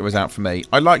immediate was out for me.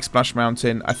 I like Splash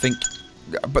Mountain. I think.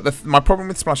 But my problem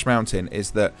with Splash Mountain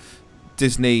is that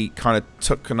Disney kind of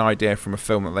took an idea from a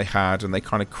film that they had and they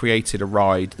kind of created a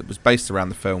ride that was based around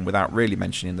the film without really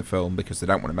mentioning the film, because they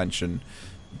don't want to mention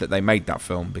that they made that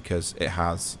film because it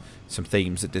has some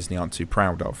themes that Disney aren't too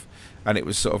proud of. And it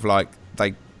was sort of like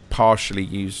they partially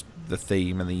used the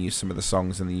theme and they used some of the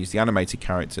songs and they used the animated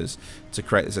characters to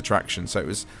create this attraction. So it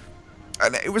was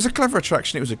a clever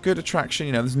attraction. It was a good attraction.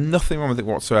 You know, there's nothing wrong with it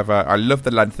whatsoever. I love the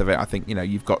length of it. I think, you know,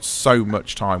 you've got so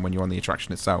much time when you're on the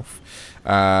attraction itself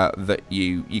that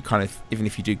you kind of, even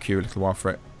if you do queue a little while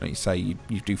for it, like you say,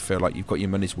 you do feel like you've got your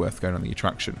money's worth going on the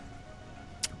attraction.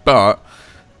 But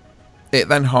it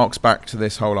then harks back to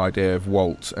this whole idea of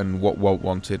Walt and what Walt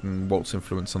wanted and Walt's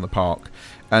influence on the park.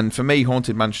 And for me,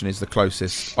 Haunted Mansion is the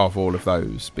closest of all of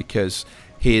those, because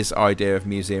his idea of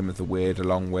Museum of the Weird,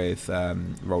 along with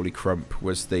Rolly Crump,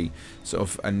 was the sort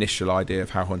of initial idea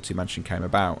of how Haunted Mansion came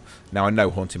about. Now, I know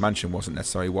Haunted Mansion wasn't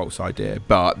necessarily Walt's idea,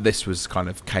 but this was kind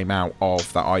of came out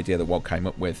of that idea that Walt came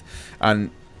up with.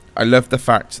 And I love the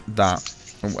fact that,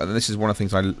 and this is one of the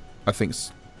things I think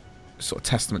sort of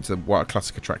testament to what a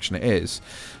classic attraction it is,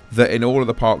 that in all of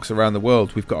the parks around the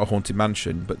world we've got a haunted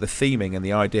mansion, but the theming and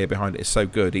the idea behind it is so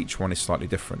good, each one is slightly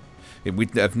different. We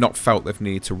have not felt they've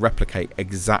needed to replicate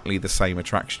exactly the same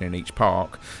attraction in each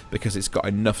park, because it's got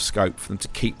enough scope for them to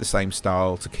keep the same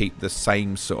style, to keep the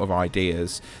same sort of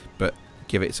ideas, but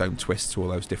give it its own twist to all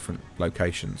those different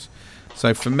locations.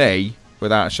 So for me,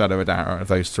 without a shadow of a doubt, out of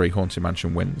those three, Haunted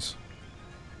Mansion wins.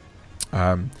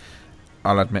 I'll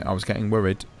admit I was getting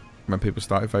worried when people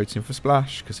started voting for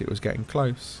Splash, because it was getting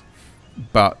close.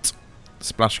 But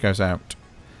Splash goes out,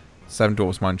 Seven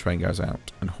Dwarfs Mine Train goes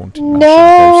out, and Haunted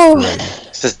Mansion goes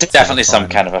through. So there's definitely some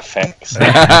kind of a fix.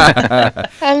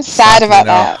 I'm sad about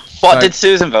that. What did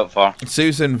Susan vote for?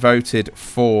 Susan voted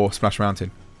for Splash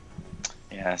Mountain.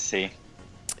 Yeah, see.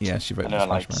 Yeah, she voted I know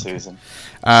for I Splash like Mountain. Susan.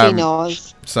 She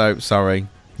knows. So, sorry.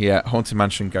 Yeah, Haunted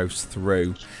Mansion goes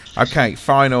through. Okay,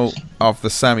 final of the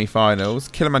semi-finals.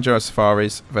 Kilimanjaro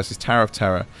Safaris versus Tower of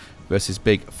Terror versus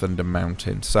Big Thunder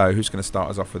Mountain. So, who's going to start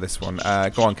us off with this one?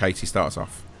 Go on, Katie, start us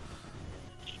off.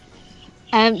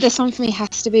 This one for me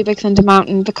has to be Big Thunder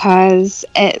Mountain, because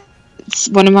it's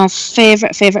one of my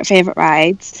favourite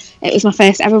rides. It was my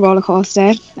first ever roller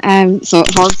coaster, so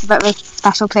it holds a bit of a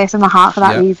special place in my heart for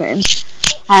that reason.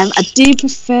 I do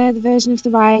prefer the version of the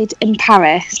ride in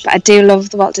Paris, but I do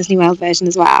love the Walt Disney World version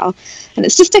as well. And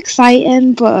it's just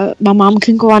exciting, but my mum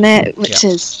can go on it, which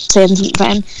is saying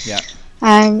something. Yeah.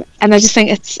 And I just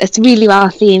think it's really well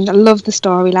themed. I love the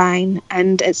storyline,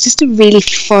 and it's just a really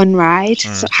fun ride.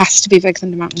 So it has to be Big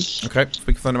Thunder Mountain. Okay,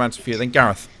 Big Thunder Mountain for you. Then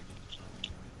Gareth.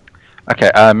 Okay,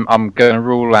 I'm going to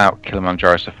rule out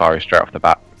Kilimanjaro Safari straight off the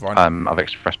bat. Right. I've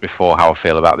expressed before how I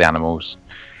feel about the animals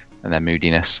and their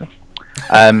moodiness.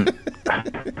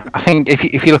 I think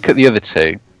if you look at the other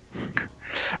two,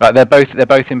 right, they're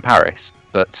both in Paris,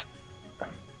 but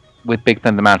with Big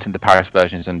Thunder Mountain, the Paris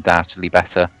version is undoubtedly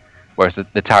better, whereas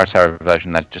the Tower of Terror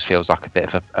version, that just feels like a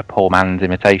bit of a poor man's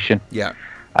imitation. Yeah.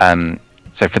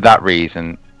 So for that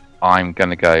reason, I'm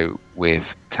going to go with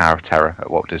Tower of Terror at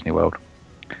Walt Disney World.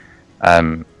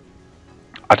 I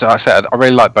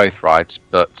really like both rides,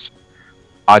 but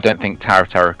I don't think Tower of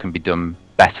Terror can be done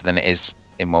better than it is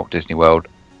in Walt Disney World.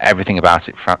 Everything about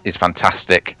it is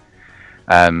fantastic.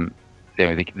 The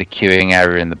queuing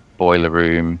area in the boiler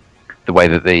room, the way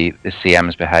that the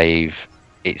CMs behave,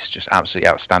 it's just absolutely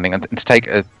outstanding. And to take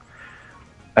a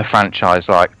franchise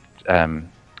like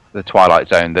the Twilight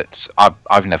Zone that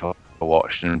I've never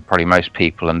watched, and probably most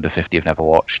people under 50 have never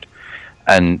watched,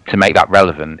 and to make that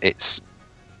relevant, it's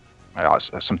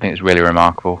something that's really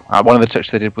remarkable. One of the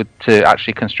touches they did was to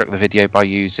actually construct the video by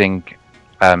using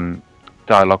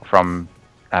dialogue from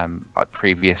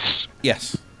previous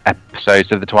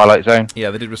episodes of the Twilight Zone. Yeah,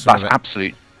 they did with some That's of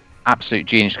it. absolute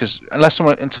genius, because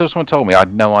until someone told me, I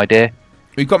had no idea.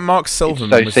 We've got Mark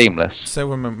Silverman. It's so seamless.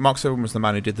 Mark Silverman was the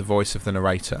man who did the voice of the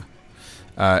narrator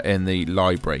in the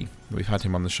library. We've had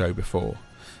him on the show before,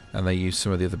 and they used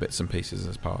some of the other bits and pieces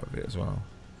as part of it as well.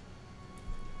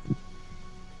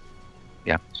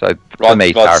 Yeah, so for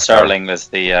me, Rod Serling was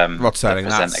the Rod Serling,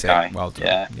 that's it. guy. Well done.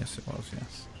 Yeah. Yes, it was.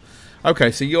 Yes.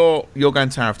 Okay, so you're going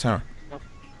Tower of Terror.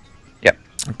 Yep.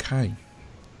 Okay.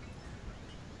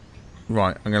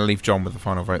 Right, I'm going to leave John with the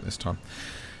final vote this time.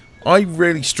 I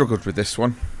really struggled with this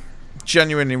one.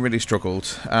 Genuinely, really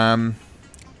struggled.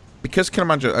 Because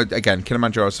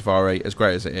Kilimanjaro Safari, as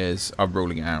great as it is, I'm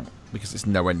ruling it out because it's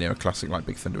nowhere near a classic like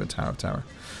Big Thunder and Tower of Terror.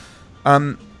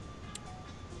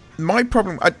 My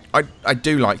problem, I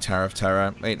do like Tower of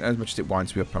Terror. I mean, as much as it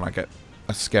winds me up and I get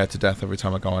scared to death every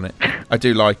time I go on it, I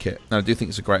do like it, and I do think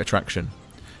it's a great attraction.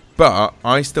 But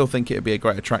I still think it would be a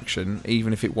great attraction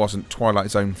even if it wasn't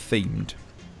Twilight Zone themed,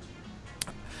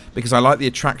 because I like the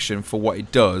attraction for what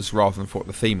it does rather than for what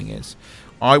the theming is.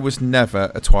 I was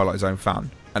never a Twilight Zone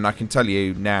fan, and I can tell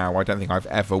you now, I don't think I've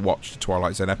ever watched a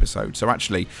Twilight Zone episode. So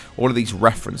actually, all of these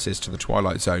references to the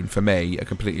Twilight Zone, for me, are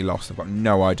completely lost. I've got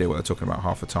no idea what they're talking about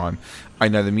half the time. I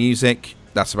know the music,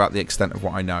 that's about the extent of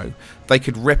what I know. They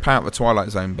could rip out the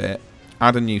Twilight Zone bit,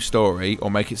 add a new story, or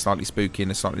make it slightly spooky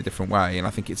in a slightly different way, and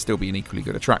I think it'd still be an equally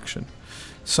good attraction.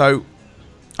 So,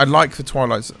 I like the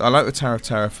Tower of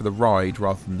Terror for the ride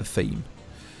rather than the theme.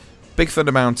 Big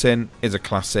Thunder Mountain is a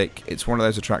classic. It's one of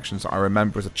those attractions that I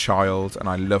remember as a child, and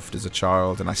I loved as a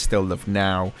child, and I still love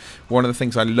now. One of the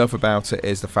things I love about it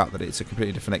is the fact that it's a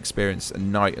completely different experience at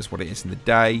night as what it is in the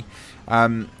day.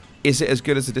 Is it as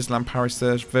good as the Disneyland Paris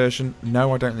version?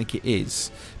 No, I don't think it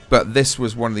is. But this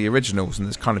was one of the originals, and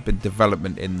there's kind of been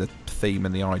development in the theme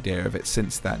and the idea of it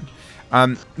since then.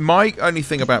 My only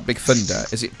thing about Big Thunder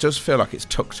is it does feel like it's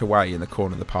tucked away in the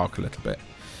corner of the park a little bit.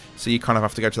 So you kind of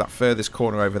have to go to that furthest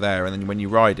corner over there, and then when you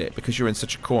ride it, because you're in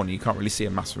such a corner, you can't really see a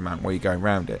massive amount while you're going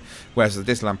around it. Whereas the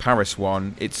Disneyland Paris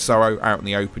one, it's so out in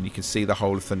the open, you can see the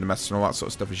whole of Thunder Mesa and all that sort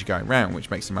of stuff as you're going around,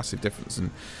 which makes a massive difference. And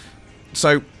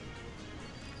so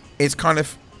it's kind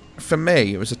of, for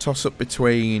me, it was a toss-up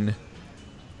between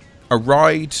a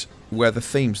ride where the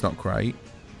theme's not great,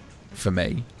 for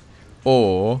me,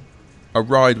 or a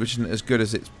ride which isn't as good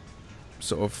as its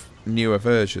sort of newer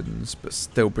versions, but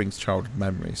still brings childhood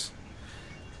memories.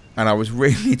 And I was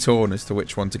really torn as to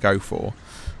which one to go for.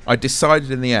 I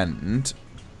decided in the end,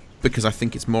 because I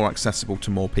think it's more accessible to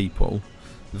more people,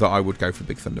 that I would go for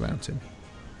Big Thunder Mountain.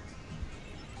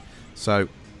 So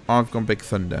I've gone Big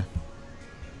Thunder.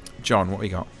 John, what you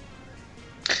got?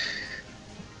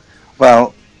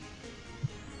 Well,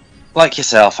 like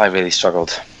yourself, I really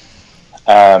struggled.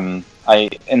 I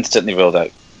instantly ruled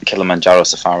out Kilimanjaro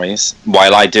Safaris.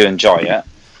 While I do enjoy it,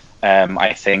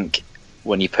 I think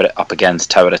when you put it up against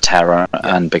Tower of Terror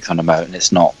and Big Thunder Mountain,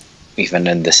 it's not even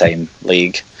in the same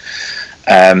league.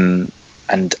 And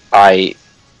I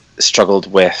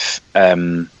struggled with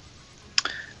the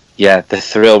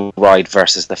thrill ride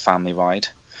versus the family ride.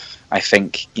 I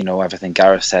think, everything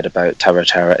Gareth said about Tower of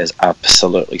Terror is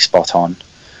absolutely spot on.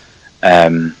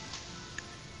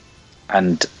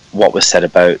 And what was said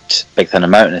about Big Thunder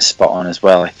Mountain is spot on as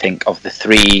well. I think of the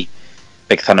 3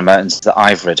 Big Thunder Mountains that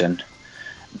I've ridden,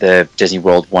 the Disney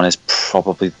World one is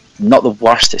probably not the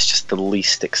worst, it's just the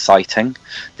least exciting.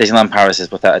 Disneyland Paris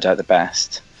is without a doubt the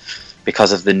best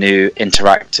because of the new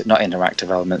not interactive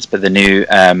elements, but the new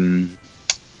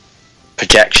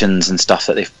projections and stuff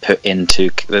that they've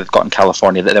got in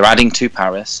California that they're adding to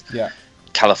Paris. Yeah.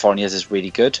 California's is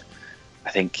really good.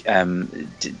 I think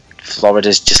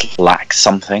Florida's just lacks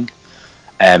something.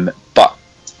 But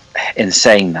in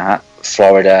saying that,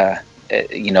 Florida,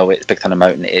 it's Big Thunder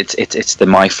Mountain. It's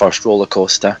my first roller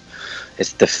coaster.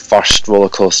 It's the first roller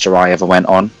coaster I ever went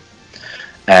on.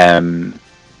 I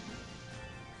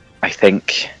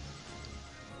think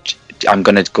I'm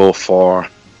going to go for.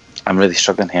 I'm really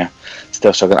struggling here.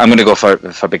 Still struggling. I'm going to go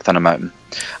for Big Thunder Mountain.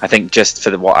 I think just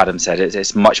for what Adam said,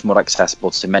 it's much more accessible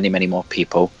to many, many more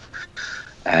people.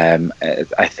 I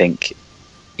think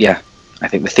the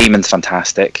theming's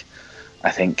fantastic. I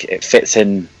think it fits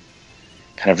in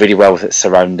kind of really well with its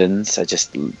surroundings. I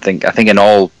think in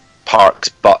all parks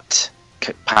but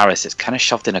Paris, it's kind of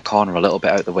shoved in a corner a little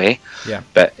bit out of the way. Yeah.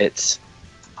 But it's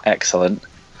excellent.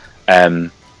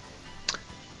 I'm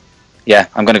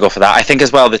going to go for that. I think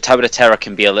as well the Tower of Terror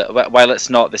can be a little, while it's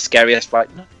not the scariest ride.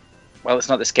 Well, it's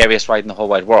not the scariest ride in the whole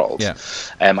wide world. Yeah.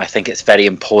 I think it's very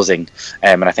imposing,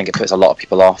 and I think it puts a lot of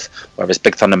people off. Whereas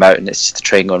Big Thunder Mountain, it's just a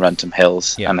train going around some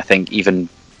hills, and I think even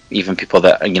people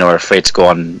that are afraid to go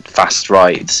on fast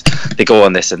rides, they go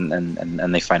on this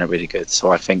and they find it really good.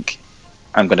 So I think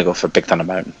I'm going to go for Big Thunder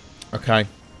Mountain. Okay,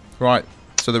 right.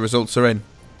 So the results are in.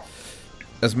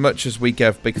 As much as we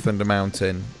gave Big Thunder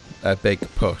Mountain a big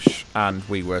push, and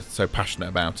we were so passionate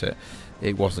about it,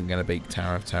 it wasn't going to beat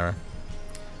Tower of Terror.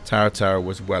 Tower of Terror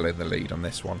was well in the lead on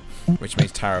this one, which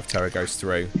means Tower of Terror goes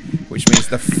through, which means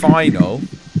the final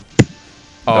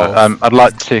I'd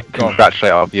like to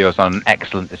congratulate our viewers on an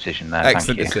excellent decision there.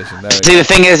 Excellent decision. There See, the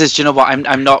thing is, do you know what?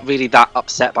 I'm not really that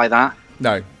upset by that.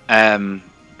 No.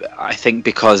 I think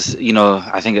because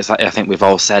I think we've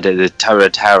all said it. The Tower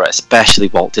of Terror, especially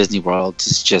Walt Disney World,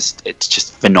 it's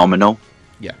just phenomenal.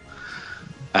 Yeah.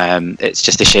 It's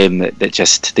just a shame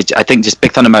that I think just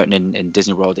Big Thunder Mountain in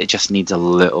Disney World, it just needs a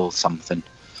little something.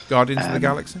 Guardians of the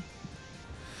Galaxy.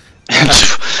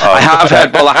 I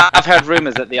have heard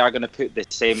rumours that they are going to put the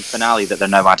same finale that they're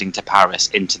now adding to Paris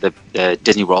into the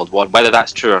Disney World one. Whether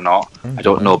that's true or not, I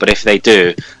don't know. But if they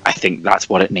do, I think that's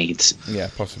what it needs. Yeah,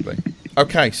 possibly.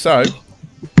 Okay, so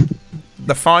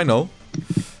the final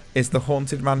is the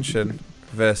Haunted Mansion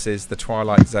versus the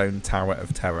Twilight Zone Tower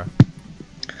of Terror.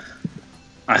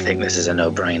 I think this is a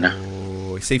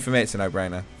no-brainer. See, for me, it's a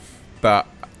no-brainer. But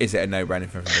is it a no-brainer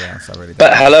for everybody else? I really don't.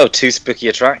 But hello, 2 spooky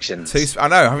attractions. I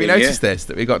know. Have you noticed this?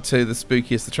 That we got 2 of the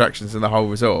spookiest attractions in the whole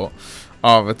resort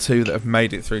are the 2 that have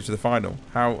made it through to the final.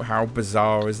 How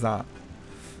bizarre is that?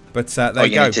 But there you go. All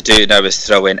you need to do now is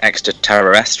throw in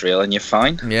extraterrestrial and you're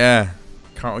fine. Yeah.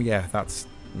 It's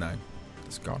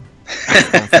gone. It's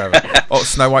gone forever.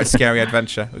 Snow White's Scary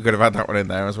Adventure. We could have had that one in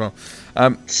there as well.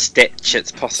 Stitch,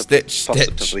 it's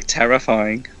positively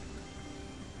terrifying.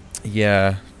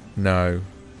 Yeah, no.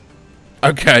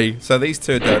 Okay, so these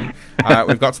 2 are done.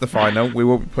 We've got to the final. We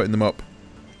will be putting them up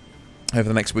over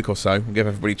the next week or so. We'll give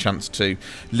everybody a chance to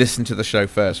listen to the show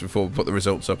first before we put the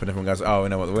results up, and everyone goes, oh, we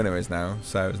know what the winner is now,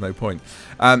 so there's no point.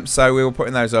 So we will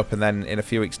putting those up, and then in a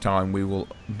few weeks' time we will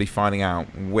be finding out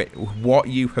what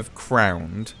you have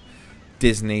crowned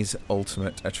Disney's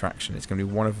ultimate attraction. It's going to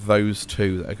be one of those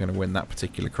two that are going to win that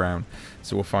particular crown.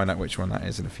 So we'll find out which one that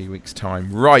is in a few weeks'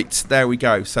 time. Right, there we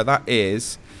go. So that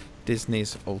is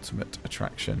Disney's ultimate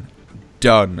attraction.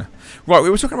 Done. Right,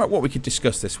 we were talking about what we could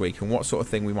discuss this week and what sort of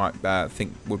thing we might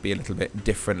think would be a little bit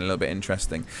different, a little bit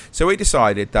interesting. So we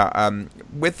decided that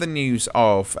with the news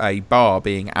of a bar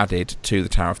being added to the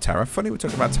Tower of Terror, funny we're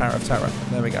talking about Tower of Terror,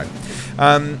 there we go,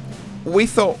 we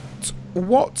thought,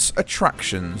 what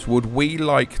attractions would we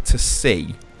like to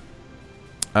see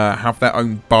have their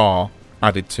own bar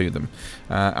added to them,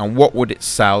 and what would it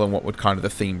sell, and what would kind of the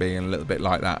theme be, and a little bit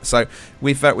like that. So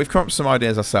we've come up with some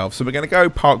ideas ourselves. So we're going to go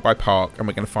park by park, and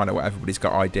we're going to find out what everybody's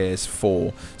got ideas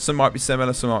for. Some might be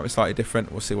similar, some might be slightly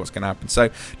different. We'll see what's going to happen. So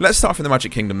let's start from the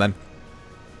Magic Kingdom then,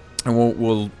 and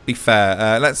we'll be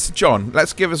fair. Let's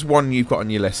give us one you've got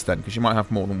on your list then, because you might have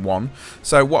more than one.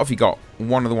 So what have you got?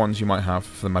 One of the ones you might have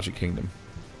for the Magic Kingdom.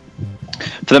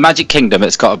 For the Magic Kingdom,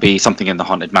 it's got to be something in the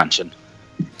Haunted Mansion.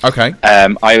 Okay.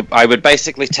 I would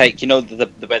basically take,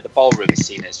 the way the ballroom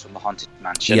scene is from the Haunted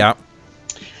Mansion. Yeah.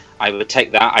 I would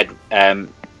take that. I'd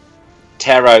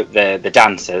tear out the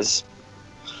dancers,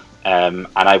 and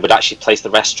I would actually place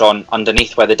the restaurant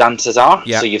underneath where the dancers are.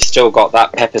 Yeah. So you've still got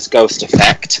that Pepper's Ghost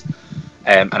effect,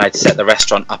 and I'd set the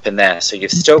restaurant up in there. So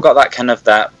you've still got that kind of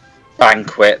that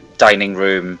banquet dining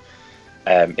room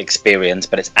experience,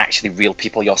 but it's actually real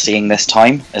people you're seeing this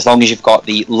time. As long as you've got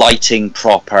the lighting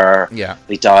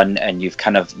properly done, and you've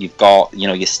got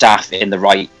your staff in the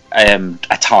right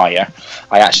attire,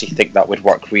 I actually think that would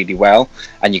work really well.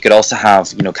 And you could also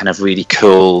have kind of really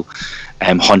cool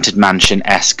Haunted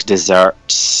Mansion-esque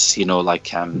desserts,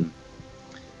 like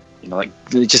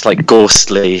just like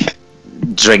ghostly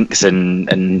drinks,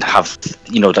 and have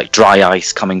like dry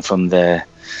ice coming from the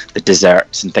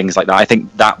desserts and things like that. I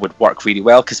think that would work really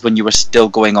well, because when you were still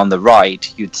going on the ride,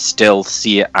 you'd still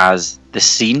see it as the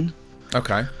scene.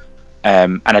 Okay.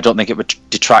 And I don't think it would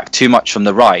detract too much from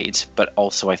the ride, but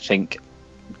also I think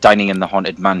dining in the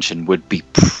Haunted Mansion would be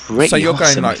pretty So you're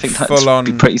awesome. going like I think full on,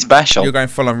 be pretty special. You're going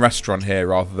full on restaurant here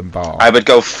rather than bar. I would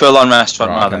go full on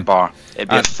restaurant rather than okay. bar. It'd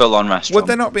be a full on restaurant. Would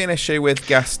there not be an issue with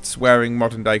guests wearing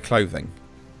modern day clothing?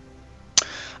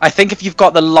 I think if you've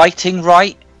got the lighting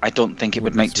right, I don't think it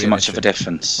would make too much of a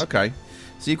difference. Okay.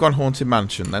 So you've gone Haunted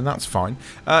Mansion, then that's fine.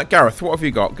 Gareth, what have you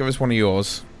got? Give us one of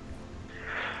yours.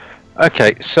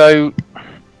 Okay, so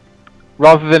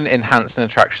rather than enhance an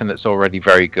attraction that's already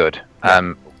very good,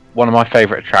 one of my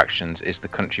favourite attractions is the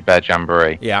Country Bear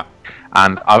Jamboree. Yeah.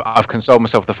 And I've consoled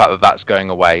myself with the fact that that's going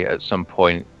away at some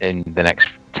point in the next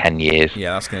 10 years.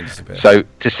 Yeah, that's going to disappear. So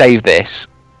to save this,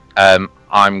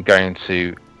 I'm going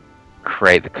to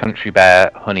create the Country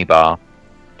Bear Honey Bar.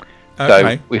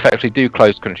 Okay. So we effectively do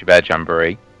close Country Bear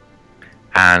Jamboree,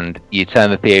 and you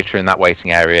turn the theatre in that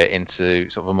waiting area into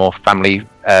sort of a more family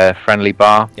friendly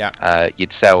bar. Yeah.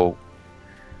 You'd sell,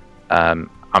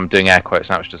 I'm doing air quotes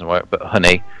now, which doesn't work, but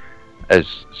honey as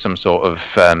some sort of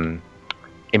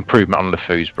improvement on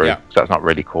LeFou's brew. Yeah. So that's not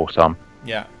really caught on.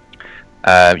 Yeah.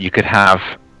 You could have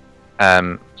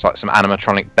like some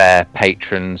animatronic bear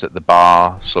patrons at the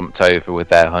bar slumped over with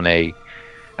their honey.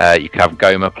 You could have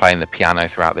Goma playing the piano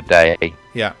throughout the day.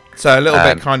 Yeah. So a little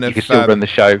bit kind of... You could still run the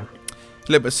show. A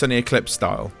little bit Sunny Eclipse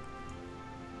style.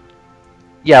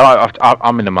 Yeah,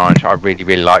 I'm in the mind. I really,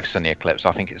 really like Sunny Eclipse.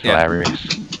 I think it's hilarious.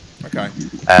 Okay.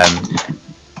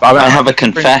 I have a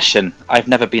confession. I've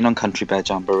never been on Country Bear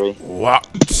Jamboree. What?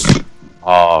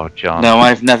 Oh, John. No,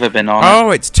 I've never been on. Oh,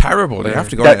 it's terrible. You have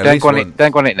to go on it at least once.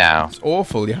 Don't go on it now. It's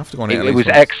awful. You have to go on it at It least was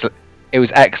once. excellent. It was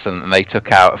excellent, and they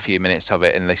took out a few minutes of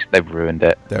it, and they've ruined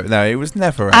it. No, it was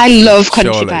never. I love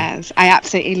Country surely. Bears. I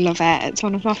absolutely love it. It's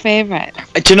one of my favourites.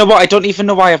 Do you know what? I don't even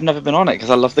know why I've never been on it, because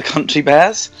I love the Country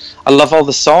Bears. I love all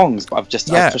the songs, but I've just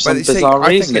for some bizarre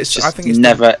reason, it's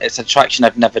an attraction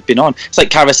I've never been on. It's like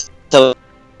Carousel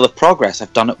of Progress.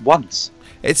 I've done it once.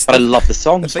 But I love the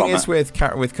songs. The thing is with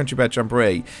Country Bear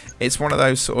Jamboree, it's one of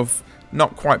those sort of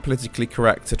not quite politically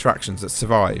correct attractions that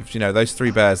survived. Those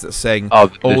three bears that sing all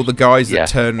the guys that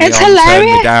turn me on, turn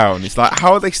me down. It's like,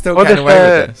 how are they still getting away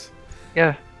with this?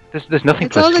 Yeah, there's nothing.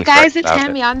 It's all the guys that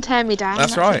turn me on, turn me down.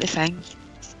 That's right.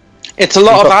 It's a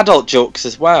lot of adult jokes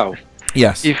as well.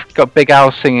 Yes. You've got Big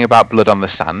Al singing about blood on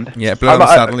the sand. Yeah, blood on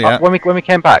the saddle. Yeah. When we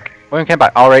came back, our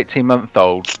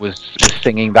 18-month-old was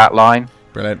singing that line.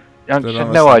 Brilliant. I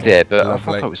had no idea, but I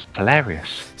thought it was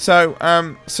hilarious. So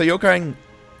you're going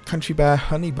Country Bear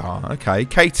Honey Bar. Okay,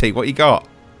 Katie, what you got?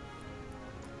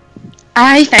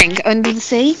 I think Under the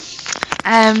Sea.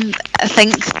 I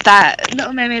think that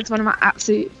Little Mermaid's one of my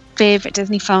absolute favourite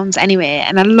Disney films anyway,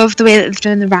 and I love the way that they've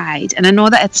done the ride. And I know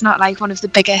that it's not like one of the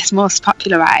biggest, most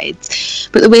popular rides,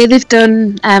 but the way they've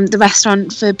done the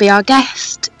restaurant for Be Our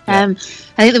Guest, I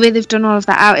think the way they've done all of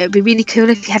that out, it would be really cool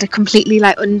if you had a completely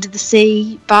like under the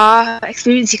sea bar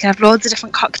experience. You could have loads of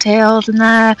different cocktails in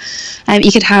there.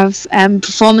 You could have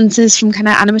performances from kind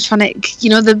of animatronic,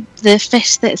 the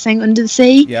fish that sing under the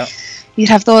sea. Yeah. You'd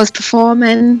have those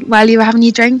performing while you were having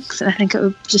your drinks, and I think it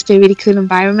would just be a really cool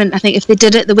environment. I think if they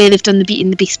did it the way they've done the Beauty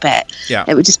and the Beast bit,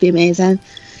 it would just be amazing.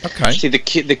 Okay. See, the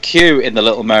queue in the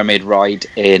Little Mermaid ride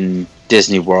in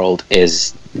Disney World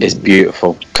is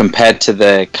beautiful compared to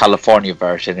the California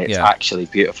version. It's actually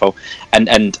beautiful, and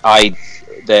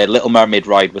the Little Mermaid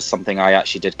ride was something I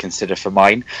actually did consider for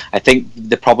mine. I think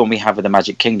the problem we have with the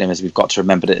Magic Kingdom is we've got to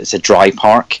remember that it's a dry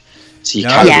park. So you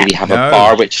can't really have a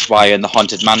bar, which is why in the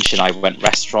Haunted Mansion I went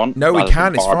restaurant. No, we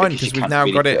can. It's fine because we've now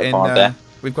got it in.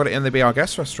 We've got it in the Be Our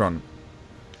Guest restaurant.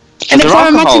 And it's our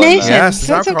imagination. Yes,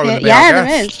 there's alcohol in the Be Our Yeah,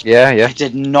 Guest. there is. Yeah. I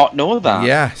did not know that.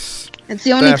 Yes. It's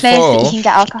the only place that you can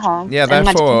get alcohol. Yeah,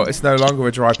 therefore it's no longer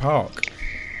a dry park.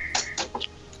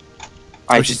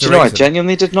 I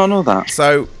genuinely did not know that.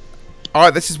 So,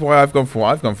 this is why I've gone for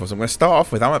what I've gone for. So I'm going to start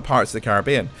off with, I'm at Pirates of the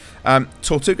Caribbean.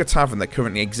 Tortuga Tavern that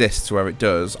currently exists where it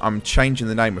does, I'm changing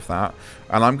the name of that,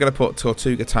 and I'm going to put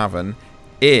Tortuga Tavern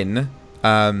in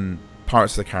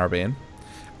Pirates of the Caribbean,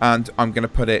 and I'm going to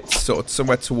put it sort of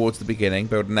somewhere towards the beginning,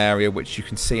 build an area which you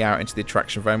can see out into the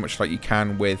attraction, very much like you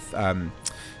can with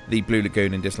the Blue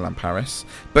Lagoon in Disneyland Paris.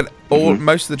 But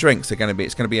most of the drinks are going to be,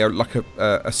 it's going to be like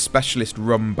a specialist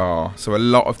rum bar, so a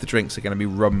lot of the drinks are going to be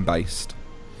rum based.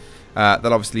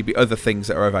 There'll obviously be other things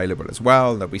that are available as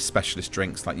well. There'll be specialist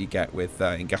drinks like you get with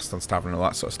in Gaston's Tavern and all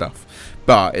that sort of stuff.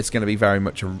 But it's going to be very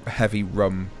much a heavy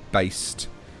rum-based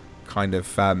kind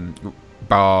of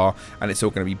bar, and it's all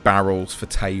going to be barrels for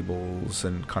tables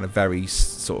and kind of very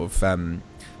sort of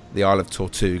the Isle of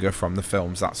Tortuga from the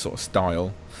films, that sort of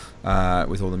style,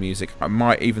 with all the music. I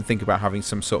might even think about having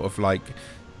some sort of like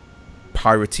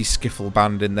piratey skiffle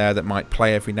band in there that might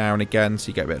play every now and again, so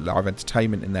you get a bit of live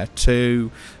entertainment in there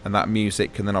too, and that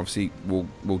music can then obviously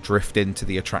will drift into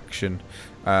the attraction,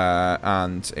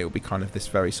 and it will be kind of this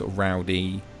very sort of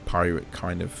rowdy pirate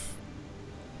kind of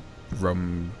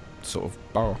rum sort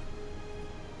of bar.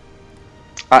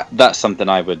 That's something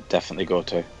I would definitely go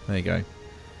to. There you go.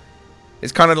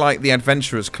 It's kind of like the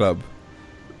Adventurers Club.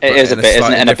 It is a bit,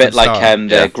 isn't it? And a bit like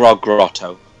the Grog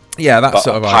Grotto. Yeah, that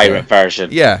sort of pirate version.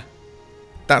 Yeah.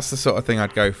 That's the sort of thing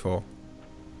I'd go for.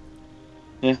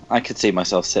 Yeah, I could see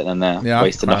myself sitting in there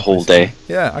wasting a whole day.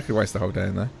 Yeah, I could waste the whole day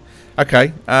in there.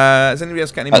 Okay, does anybody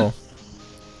else get any more?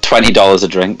 $20 a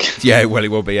drink. Yeah, well, it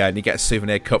will be, and you get a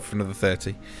souvenir cup for another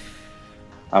 $30.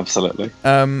 Absolutely.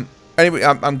 Anyway,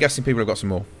 I'm guessing people have got some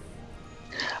more.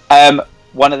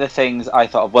 One of the things I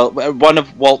thought of, one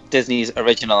of Walt Disney's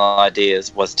original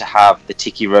ideas was to have the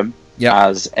Tiki Room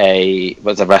as a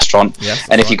restaurant. Yes,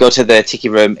 and if you go to the Tiki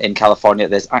Room in California,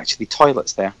 there's actually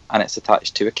toilets there, and it's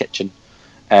attached to a kitchen.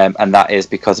 And that is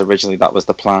because originally that was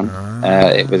the plan.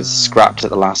 It was scrapped at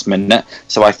the last minute.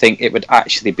 So I think it would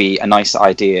actually be a nice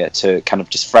idea to kind of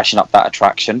just freshen up that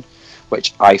attraction,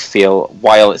 which I feel,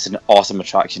 while it's an awesome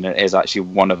attraction, it is actually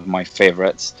one of my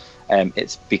favourites.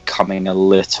 It's becoming a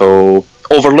little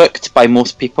overlooked by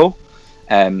most people.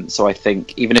 So I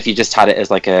think even if you just had it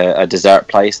as like a dessert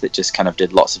place that just kind of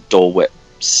did lots of Dole Whip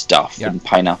stuff and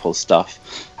pineapple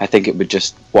stuff, I think it would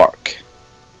just work.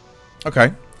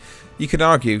 Okay. You can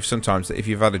argue sometimes that if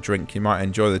you've had a drink, you might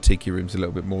enjoy the Tiki Rooms a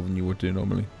little bit more than you would do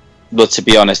normally. Well, to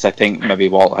be honest, I think maybe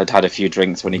Walt had a few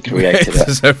drinks when he created it.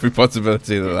 There's every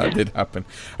possibility that did happen.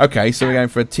 Okay, so we're going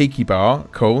for a tiki bar.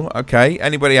 Cool. Okay,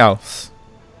 anybody else?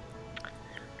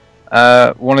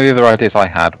 One of the other ideas I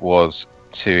had was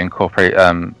to incorporate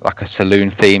like a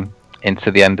saloon theme into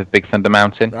the end of Big Thunder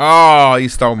Mountain. Oh, you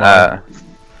stole mine.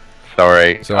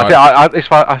 Sorry. So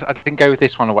I didn't go with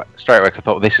this one straight away because I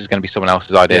thought this is going to be someone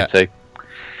else's idea too.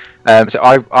 So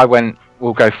I went,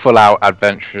 we'll go full out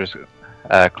Adventurers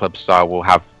Club style. We'll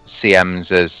have CMs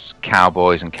as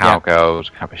cowboys and cowgirls,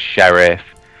 have a sheriff.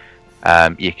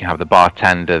 You can have the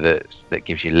bartender that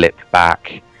gives you lip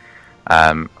back.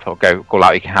 So go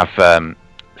out. You can have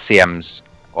CMs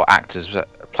or actors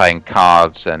playing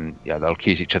cards, and they'll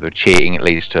accuse each other of cheating. It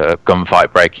leads to a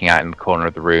gunfight breaking out in the corner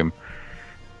of the room.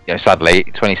 Sadly,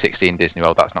 2016 Disney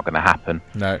World, that's not going to happen.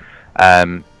 No.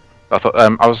 I thought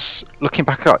I was looking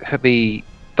back at the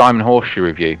Diamond Horseshoe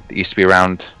review that used to be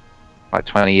around like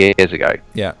 20 years ago.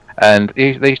 Yeah. And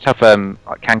they used to have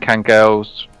like Can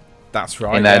Girls. That's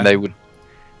right. And then they would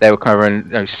they would come over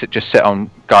and just sit on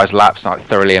guys' laps and like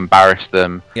thoroughly embarrass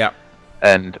them. Yeah.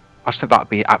 And I just think that'd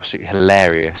be absolutely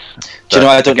hilarious. Do you know?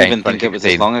 I don't even think it was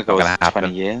as long ago as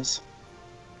 20 years.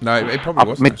 No, it probably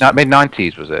wasn't.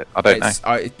 Mid-90s was it? I don't know.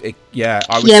 I would yeah,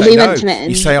 say we no. went to it.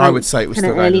 You say I would say it was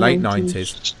still early late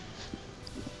 90s.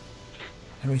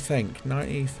 Let me think.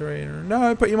 93.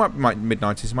 No, but you might be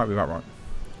mid-90s. You might be about right.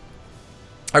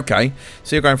 Okay,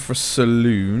 so you're going for a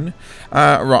saloon.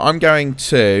 Right, I'm going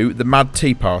to the Mad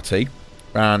Tea Party.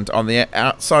 And on the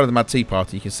outside of the Mad Tea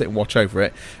Party, you can sit and watch over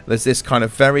it. There's this kind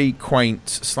of very quaint,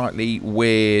 slightly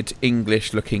weird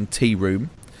English-looking tea room,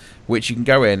 which you can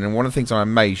go in. And one of the things I'm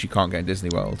amazed you can't get in Disney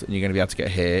World, and you're going to be able to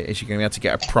get here, is you're going to be able to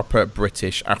get a proper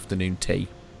British afternoon tea.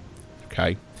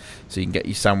 Okay, so you can get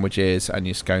your sandwiches and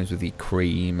your scones with your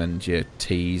cream and your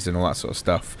teas and all that sort of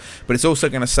stuff. But it's also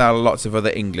going to sell lots of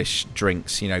other English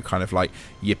drinks, you know, kind of like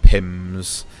your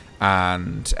Pims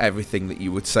and everything that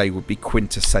you would say would be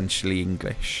quintessentially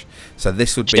English. So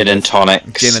this would be gin and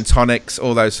tonics,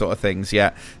 all those sort of things.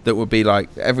 Yeah, that would be like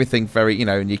everything very, you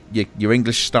know, and your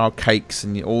English style cakes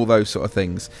and all those sort of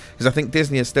things. Because I think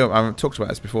Disney is still, I've talked about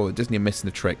this before, that Disney are missing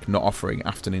the trick, not offering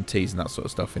afternoon teas and that sort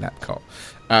of stuff in Epcot.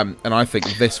 And I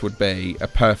think this would be a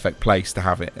perfect place to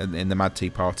have it in the Mad Tea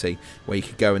Party, where you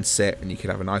could go and sit and you could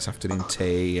have a nice afternoon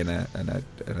tea and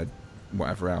a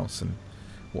whatever else and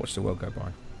watch the world go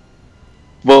by.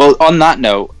 Well, on that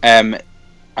note,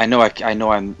 I know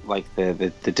I'm like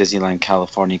the Disneyland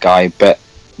California guy, but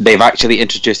they've actually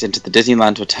introduced into the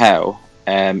Disneyland Hotel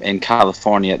in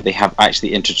California. They have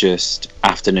actually introduced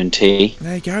afternoon tea.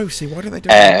 There you go. See, why don't they do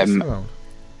it in Disney World?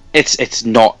 It's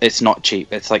not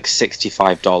cheap. It's like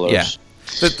 $65. Yeah.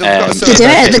 They do it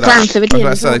at the Grand Floridian.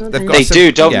 They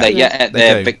do, don't they? Yeah, at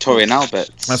the Victoria and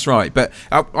Albert's. That's right. But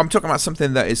I'm talking about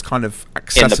something that is kind of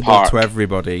accessible to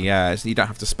everybody. Yeah, so you don't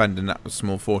have to spend a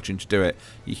small fortune to do it.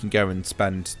 You can go and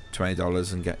spend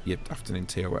 $20 and get your afternoon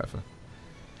tea or whatever.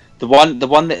 The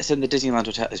one that's in the Disneyland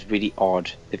Hotel is really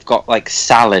odd. They've got like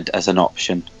salad as an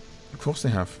option. Of course they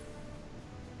have.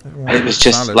 It was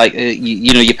just salad. Like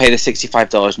you pay the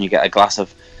 $65 and you get a glass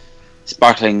of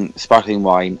sparkling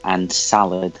wine and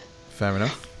salad. Fair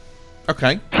enough.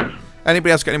 Okay.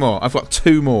 Anybody else got any more? I've got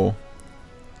two more.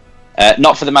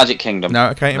 Not for the Magic Kingdom. No.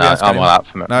 Okay. No, I'm all out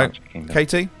for Magic Kingdom.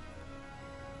 Katie.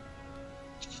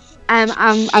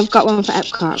 I've got one for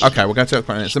Epcot. Okay, we'll go to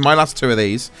Epcot. So my last two of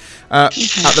these at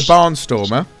the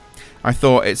Barnstormer. I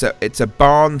thought it's a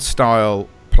barn style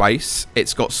place.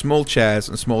 It's got small chairs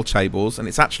and small tables, and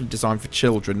it's actually designed for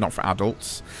children, not for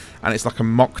adults. And it's like a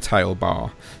mocktail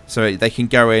bar, so they can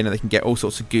go in and they can get all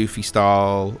sorts of goofy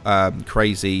style,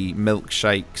 crazy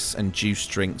milkshakes and juice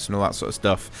drinks and all that sort of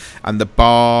stuff. And the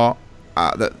bar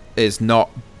that is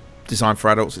not designed for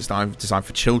adults, it's designed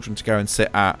for children to go and sit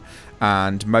at.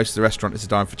 And most of the restaurant is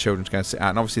designed for children to go and sit at.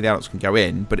 And obviously the adults can go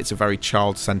in, but it's a very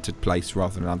child-centered place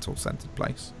rather than an adult-centered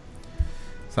place.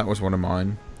 So that was one of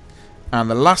mine. And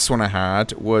the last one I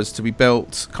had was to be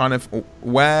built kind of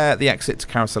where the exit to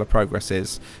Carousel of Progress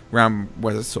is, around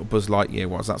where the sort of Buzz Lightyear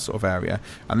was, that sort of area.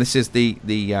 And this is the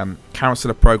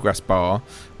Carousel of Progress bar,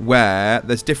 where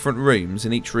there's different rooms,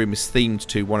 and each room is themed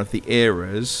to one of the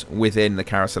eras within the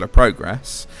Carousel of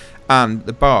Progress. And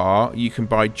the bar, you can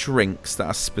buy drinks that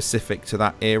are specific to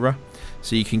that era.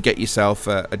 So you can get yourself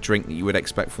a drink that you would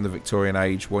expect from the Victorian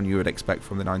age, one you would expect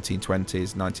from the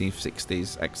 1920s,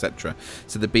 1960s, etc.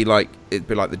 So it'd be like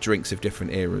the drinks of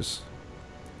different eras.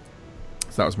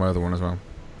 So that was my other one as well.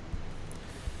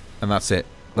 And that's it.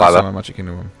 That's my Magic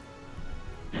Kingdom one.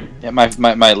 Yeah,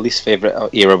 my least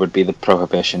favourite era would be the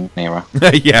Prohibition era.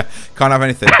 Yeah, can't have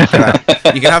anything.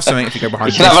 You can have something if you go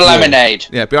behind. You can have a lemonade.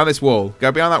 Yeah, behind this wall.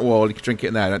 Go behind that wall. You can drink it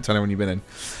in there. Don't tell anyone you've been in.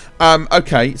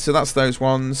 Okay, so that's those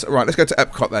ones. Right, let's go to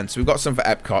Epcot then. So we've got some for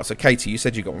Epcot. So Katie, you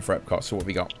said you got one for Epcot. So what have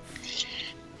we got?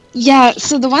 Yeah,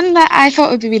 so the one that I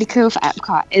thought would be really cool for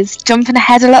Epcot is jumping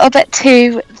ahead a little bit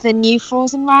to the new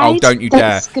Frozen ride. Oh, don't you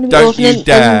dare. Don't you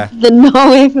dare. In the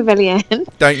Norway Pavilion.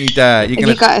 Don't you dare.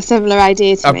 You've got a similar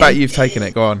idea to me. I bet you've taken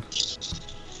it. Go on.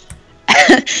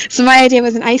 So my idea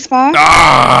was an ice bar.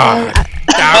 Damn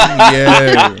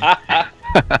you.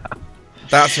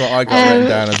 That's what I got written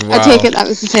down as well. I take it that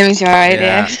was the same as your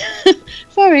idea. Yeah.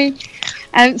 Sorry.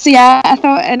 So yeah, I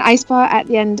thought an ice bar at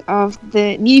the end of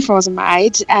the new Frozen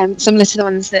ride, similar to the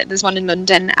ones that there's one in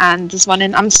London and there's one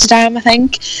in Amsterdam, I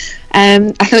think.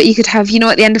 I thought you could have,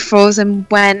 at the end of Frozen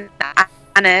when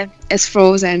Anna is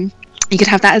frozen, you could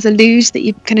have that as a luge that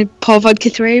you kind of pour vodka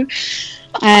through.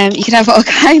 You could have all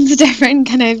kinds of different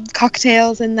kind of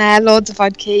cocktails in there, loads of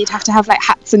vodka. You'd have to have like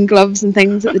hats and gloves and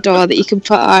things at the door that you could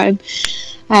put on.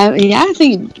 Yeah, I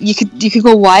think you could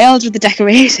go wild with the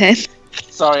decorating.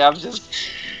 Sorry, I'm just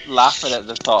laughing at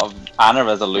the thought of Anna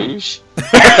as a luge.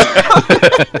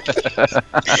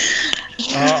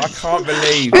 I can't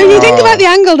believe. When you think about the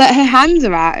angle that her hands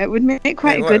are at, it would make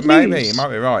quite a good maybe luge. you might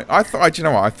be right. I thought. Do you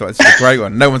know what? I thought this was a great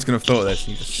one. No one's going to have thought of this.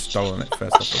 You just stolen it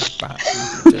first off the bat.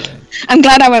 I'm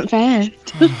glad I went first.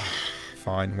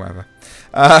 Fine, whatever.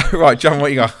 Right, John,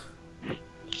 what you got?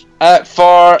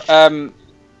 For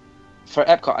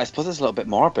Epcot, I suppose it's a little bit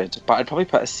morbid, but I'd probably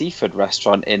put a seafood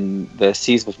restaurant in the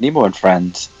Seas with Nemo and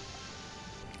Friends.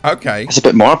 Okay. That's a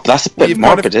bit morbid. That's a bit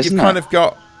morbid, isn't it? You've kind of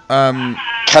got kind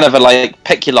of a like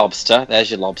pick your lobster. There's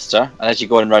your lobster, and as you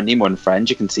go around Nemo and Friends,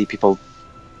 you can see people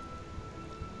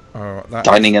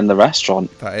dining in the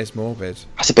restaurant. That is morbid.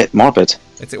 That's a bit morbid.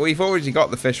 Well, you've already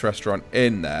got the fish restaurant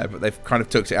in there, but they've kind of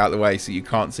tucked it out of the way so you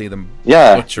can't see them.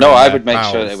 Yeah. No, I would make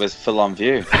sure it was full on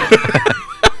view.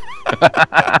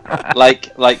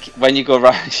 like when you go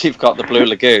around, you've got the Blue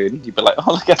Lagoon. You'd be like,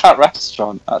 oh, look at that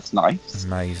restaurant. That's nice.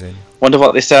 Amazing. Wonder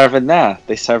what they serve in there.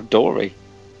 They serve dory.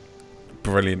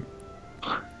 Brilliant.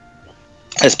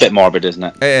 It's a bit morbid, isn't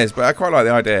it? It is, but I quite like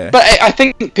the idea. But I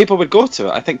think people would go to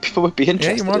it. I think people would be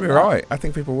interested. Yeah, you might be right. I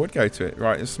think people would go to it.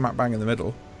 Right, it's smack bang in the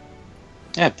middle.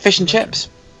 Yeah, fish and chips.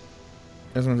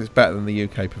 As long as it's better than the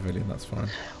UK pavilion, that's fine.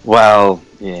 Well,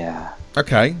 yeah.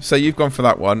 Okay, so you've gone for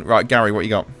that one. Right, Gary, what you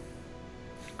got?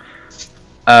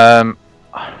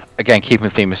 Again, keeping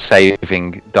the theme of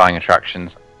saving dying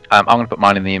attractions, I'm going to put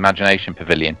mine in the Imagination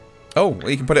Pavilion. Oh, well,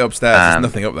 you can put it upstairs. There's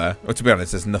nothing up there. Well, to be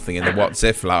honest, there's nothing in the What's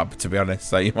If lab, to be honest,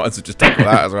 so you might as well just tackle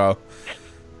that as well.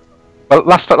 Well,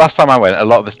 last time I went, a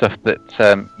lot of the stuff that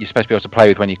you're supposed to be able to play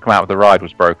with when you come out of the ride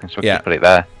was broken, so we just put it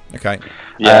there. Okay.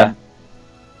 Yeah.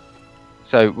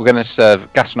 So we're going to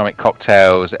serve gastronomic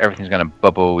cocktails. Everything's going to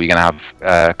bubble. You're going to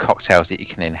have cocktails that you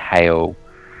can inhale.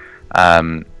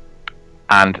 And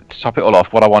to top it all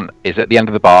off, what I want is at the end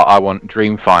of the bar, I want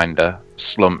Dreamfinder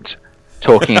slumped,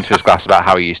 talking into his glass about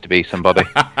how he used to be somebody.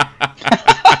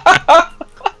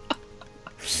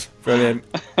 Brilliant.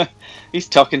 He's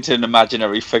talking to an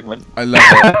imaginary figment. I love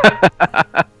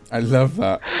it. I love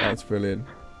that. That's brilliant.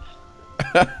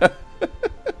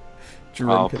 Poor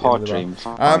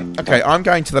Dreamfinder. Okay, I'm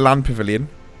going to the Land Pavilion.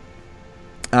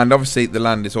 And obviously the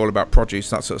land is all about produce,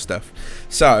 that sort of stuff.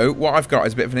 So what I've got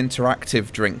is a bit of an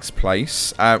interactive drinks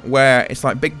place where it's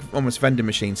like big, almost vending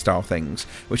machine style things,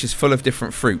 which is full of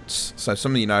different fruits. So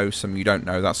some you know, some you don't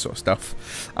know, that sort of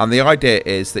stuff. And the idea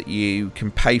is that you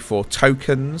can pay for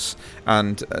tokens,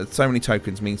 and so many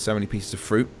tokens means so many pieces of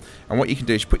fruit. And what you can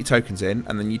do is you put your tokens in,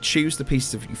 and then you choose the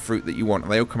pieces of fruit that you want,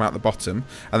 and they all come out the bottom.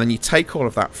 And then you take all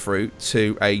of that fruit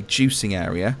to a juicing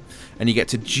area, and you get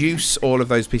to juice all of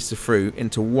those pieces of fruit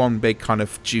into one big kind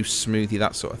of juice smoothie,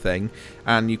 that sort of thing.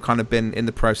 And you've kind of been in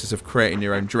the process of creating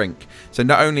your own drink. So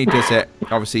not only does it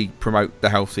obviously promote the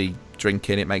healthy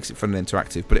drinking, it makes it fun and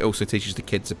interactive, but it also teaches the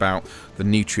kids about the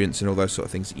nutrients and all those sort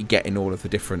of things that you get in all of the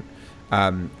different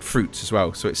fruits as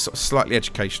well. So it's sort of slightly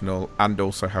educational and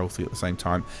also healthy at the same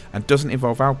time, and doesn't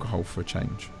involve alcohol for a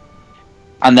change.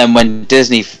 And then when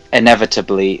Disney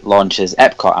inevitably launches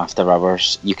Epcot After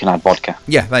Hours, you can add vodka.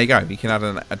 Yeah, there you go. You can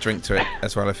add a drink to it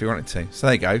as well if you wanted to. So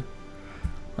there you go.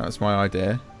 That's my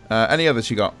idea. Any others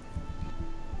you got?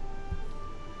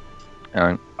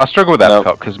 I struggle with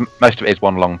Epcot because most of it is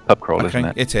one long pub crawl, isn't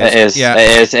it? It is. It is. Yeah.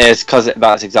 It is because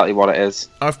that's exactly what it is.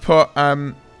 I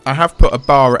have put a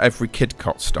bar at every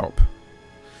Kidcot stop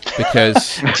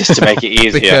because just to make it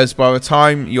easier. Because by the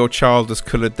time your child has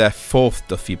coloured their fourth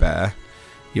Duffy Bear,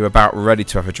 you're about ready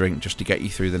to have a drink just to get you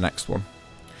through the next one.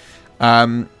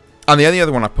 And the only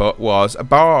other one I put was a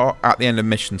bar at the end of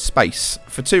Mission Space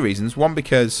for two reasons. One,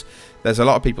 because there's a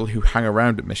lot of people who hang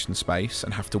around at Mission Space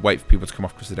and have to wait for people to come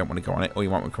off because they don't want to go on it, or you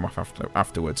might want to come off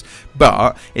afterwards.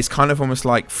 But it's kind of almost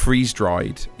like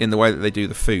freeze-dried in the way that they do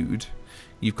the food.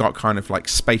 You've got kind of like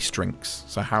space drinks,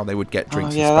 so how they would get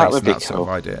drinks in space, that would and be that cool. sort of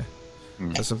idea.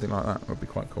 So something like that would be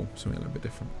quite cool, something a little bit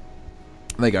different.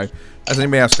 There you go. Has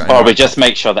anybody else got any? Or we just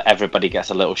make sure that everybody gets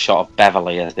a little shot of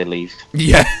Beverly as they leave.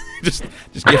 Yeah, just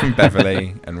give them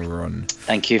Beverly and run.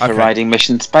 Thank you for riding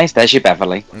Mission Space. There's your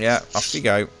Beverly. Yeah, off you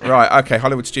go. Right, okay,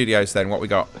 Hollywood Studios then, what we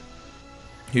got?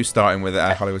 Who's starting with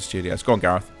Hollywood Studios? Go on,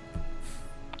 Gareth.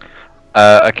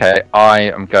 Okay, I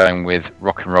am going with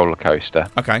Rock and Roller Coaster.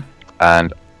 Okay.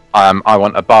 And I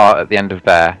want a bar at the end of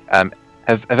there.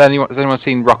 Has anyone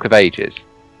seen Rock of Ages?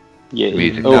 Yeah.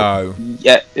 Music? No.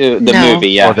 Yeah, the movie,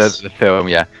 yeah. Or the film,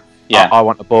 yeah. Yeah. I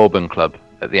want a Bourbon Club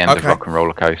at the end of Rock and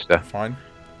Roller Coaster. Fine.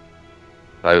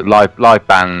 So live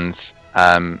bands,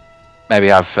 maybe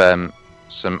have some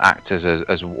actors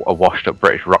as a washed up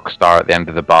British rock star at the end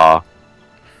of the bar.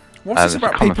 What's this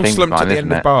about people slumped at the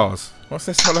end of bars? What's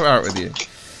this all about with you?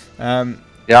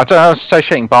 Yeah, Yeah, I was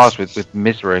associating bars with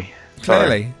misery.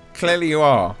 Clearly you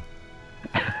are.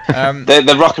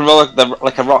 The rock and roll,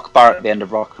 like a rock bar at the end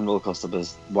of Rock and Roller Coaster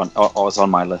was on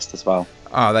my list as well.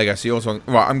 Oh, there you go. So yours one.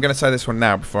 Right, I'm going to say this one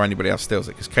now before anybody else steals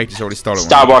it, because Katie's already stolen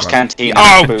Star Wars Cantina.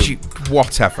 Oh,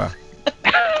 whatever.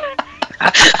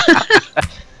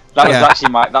 That was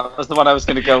actually that was the one I was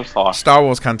going to go for. Star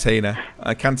Wars Cantina.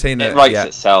 Cantina. It writes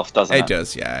itself, doesn't it? It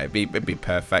does, yeah. It'd be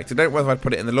perfect. I don't know whether I'd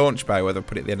put it in the launch bay, whether I'd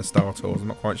put it at the end of Star Tours. I'm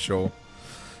not quite sure.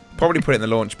 Probably put it in the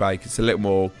launch bay because it's a little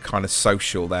more kind of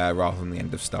social there rather than the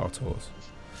end of Star Tours.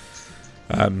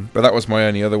 But that was my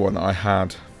only other one that I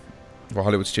had for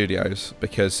Hollywood Studios,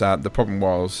 because the problem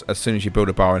was, as soon as you build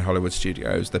a bar in Hollywood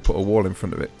Studios, they put a wall in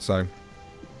front of it. So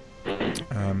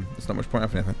there's not much point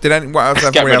having anything. What else?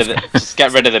 Just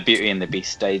get rid of the Beauty and the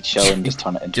Beast stage show and just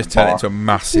turn it into turn it into a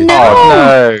massive.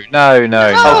 No.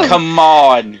 Oh, come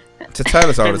on! To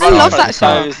Taylor's old. I love that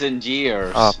show. 1,000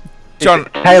 years. John,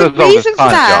 Taylor's the reason for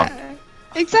that. John.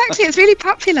 Exactly, it's really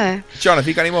popular. John, have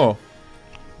you got any more?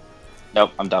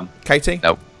 Nope, I'm done. Katie?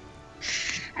 Nope.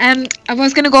 I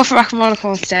was going to go for Rock and Roller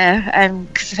Coaster,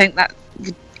 because I think that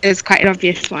is quite an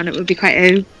obvious one. It would be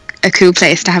quite a cool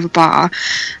place to have a bar.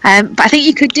 But I think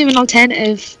you could do an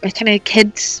alternative, a kind of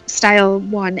kids style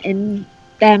one in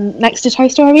next to Toy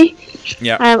Story.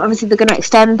 Yeah. Obviously they're going to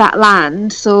extend that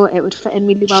land, so it would fit in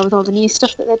really well with all the new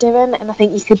stuff that they're doing. And I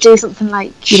think you could do something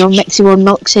like, mix your own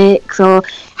milkshakes or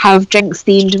have drinks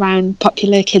themed around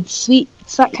popular kids'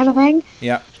 sweets, that kind of thing.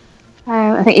 Yeah.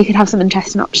 I think you could have some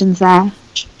interesting options there.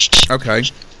 Okay.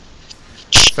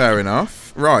 Fair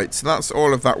enough. Right, so that's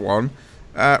all of that one.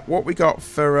 What we got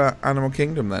for Animal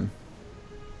Kingdom then?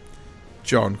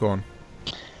 John, go on.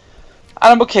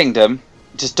 Animal Kingdom,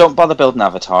 just don't bother building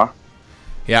Avatar.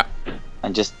 Yeah.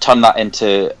 And just turn that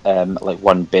into like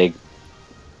one big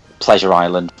pleasure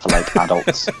island for like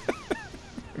adults.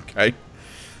 Okay.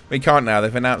 We can't now.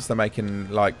 They've announced they're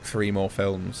making like 3 more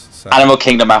films. So. Animal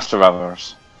Kingdom After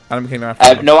Hours. Animal Kingdom After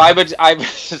Hours. No,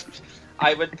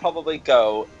 I would probably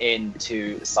go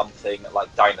into something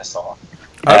like Dinosaur.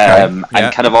 Okay. And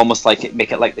kind of almost like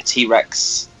make it like the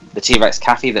T-Rex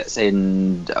cafe that's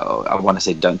in, I want to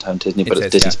say downtown Disney, but it's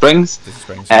Disney Springs. Disney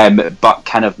Springs. But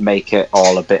kind of make it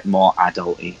all a bit more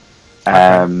adult-y.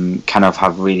 Kind of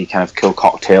have really kind of cool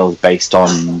cocktails based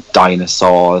on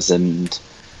dinosaurs and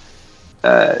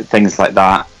things like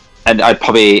that. And I'd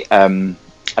probably,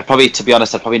 to be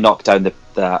honest, I'd probably knock down the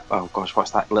oh gosh,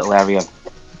 what's that little area of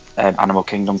Animal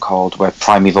Kingdom called where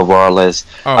Primeval Whirl is?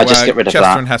 I'd just get rid of Chester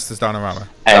that. and Hester's Dinorama.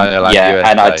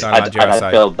 And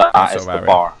I'd build that as the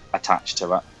bar attached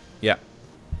to it. Yeah.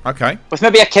 Okay. With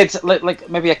maybe a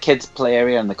kids play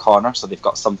area in the corner, so they've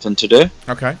got something to do.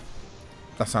 Okay.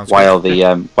 That sounds while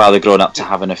they're growing up to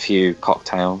having a few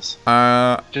cocktails.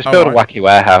 Just build a wacky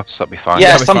warehouse, that'd be fine.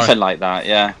 Yeah, something like that.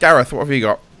 Yeah. Gareth, what have you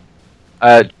got?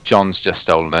 John's just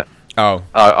stolen it. Oh.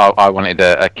 I wanted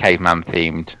a caveman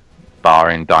themed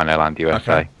bar in Dinoland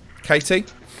USA. Okay. Katie?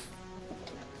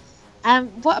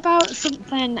 What about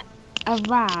something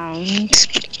around?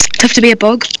 Have to be a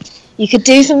bug. You could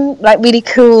do some like really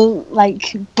cool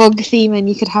like bug theme, and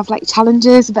you could have like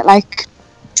challenges, a bit like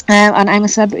on I'm a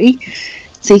Celebrity.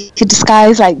 So you could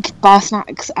disguise like bar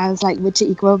snacks as like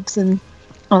widgety grubs and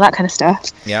all that kind of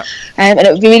stuff. Yeah. And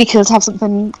it would be really cool to have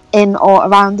something in or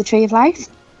around the Tree of Life.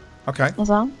 Okay. As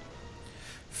well.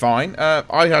 Fine.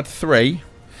 I had 3.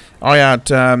 I had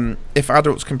if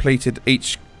adults completed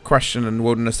each question in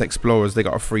Wilderness Explorers, they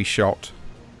got a free shot.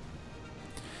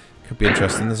 Could be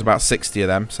interesting. There's about 60 of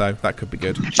them, so that could be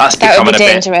good. That would be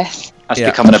dangerous. That's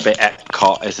becoming a bit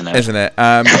Epcot, isn't it? Isn't it?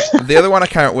 The other one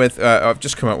I've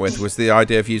just come up with was the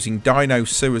idea of using Dino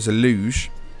Sue as a luge.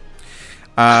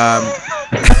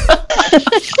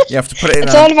 You have to put it in.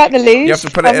 It's all about the luge. You have to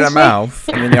put it in a mouth,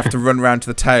 and then you have to run around to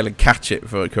the tail and catch it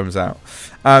before it comes out.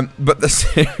 But the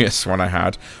serious one I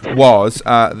had was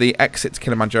the Exit to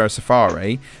Kilimanjaro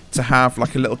Safari to have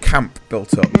like a little camp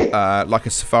built up, like a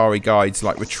safari guide's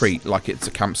like retreat, like it's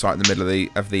a campsite in the middle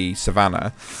of the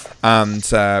savannah, and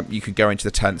you could go into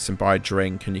the tents and buy a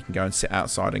drink, and you can go and sit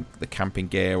outside in the camping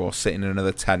gear or sit in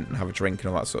another tent and have a drink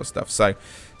and all that sort of stuff. So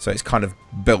it's kind of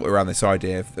built around this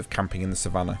idea of camping in the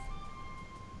savannah.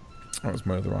 That was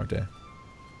my other idea.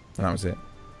 And that was it.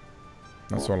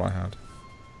 That's all I had.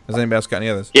 Has anybody else got any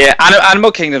others? Yeah,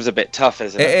 Animal Kingdom's a bit tough,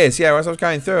 isn't it? It is, yeah. As I was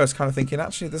going through, I was kind of thinking,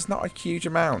 actually, there's not a huge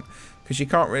amount. Because you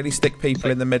can't really stick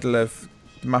people in the middle of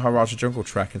the Maharaja Jungle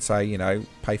Trek and say,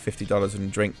 pay $50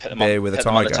 and drink beer with a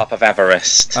tiger. On the top of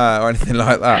Everest. Or anything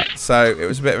like that. So it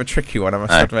was a bit of a tricky one, I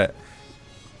must admit.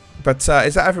 But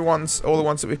is that all the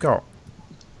ones that we've got?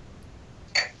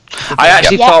 I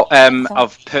actually thought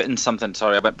of putting something.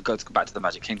 Sorry, I got to go back to the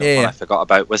Magic Kingdom one I forgot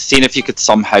about. Was seeing if you could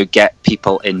somehow get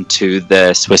people into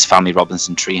the Swiss Family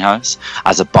Robinson Treehouse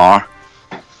as a bar.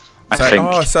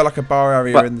 So like a bar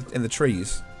area in the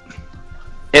trees.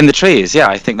 In the trees, yeah,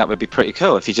 I think that would be pretty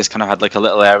cool if you just kind of had like a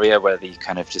little area where you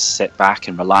kind of just sit back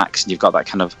and relax, and you've got that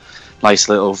kind of nice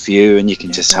little view, and you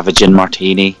can just have a gin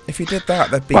martini. If you did that,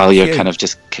 there'd be while you're kind of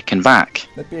just kicking back.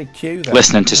 There'd be a queue there.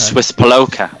 Listening to Swiss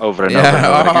Polka over and over and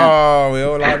over again. Oh, we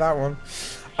all like that one.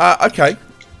 Okay.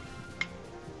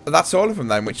 That's all of them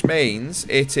then, which means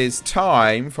it is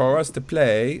time for us to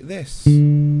play this.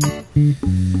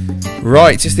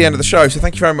 Right, it's the end of the show, so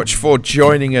thank you very much for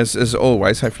joining us as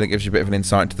always. Hopefully it gives you a bit of an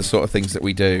insight into the sort of things that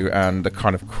we do and the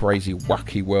kind of crazy,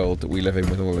 wacky world that we live in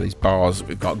with all of these bars that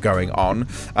we've got going on.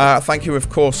 Thank you, of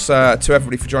course, to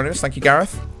everybody for joining us. Thank you,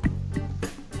 Gareth.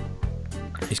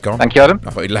 He's gone. Thank you, Adam.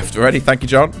 I thought he'd left already. Thank you,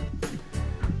 John.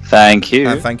 Thank you.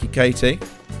 And thank you, Katie.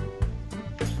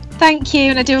 Thank you,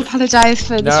 and I do apologise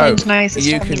for the strange noises.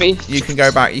 You can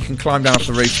go back. You can climb down off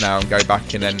the roof now and go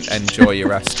back and then enjoy your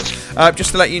rest.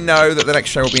 Just to let you know that the next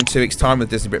show will be in 2 weeks' time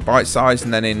with Disney Brit Bite Size,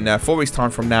 and then in 4 weeks'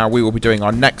 time from now we will be doing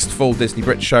our next full Disney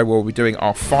Brit show, where we'll be doing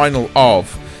our final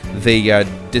of the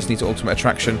Disney's Ultimate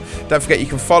Attraction. Don't forget you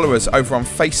can follow us over on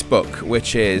Facebook,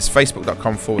 which is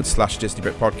facebook.com/Disney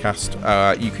Brit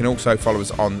Podcast. You can also follow us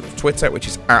on Twitter, which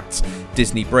is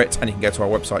 @Disney Brit, and you can go to our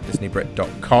website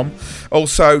disneybrit.com.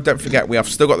 Also, don't forget we have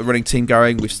still got the running team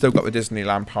going. We've still got the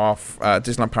Disneyland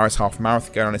Paris half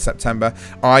marathon going on in September.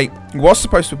 I was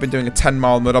supposed to have been doing a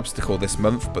 10-mile mud obstacle this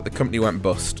month, but the company went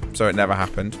bust, so it never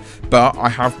happened. But I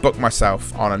have booked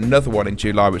myself on another one in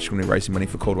July, which is going to be raising money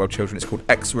for Caldwell Children. It's called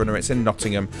X Runner. It's in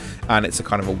Nottingham, and it's a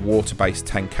kind of a water-based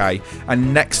 10k.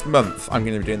 And next month I'm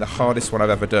going to be doing the hardest one I've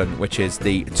ever done, which is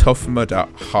the Tough Mudder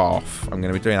half. I'm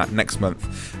going to be doing that next month,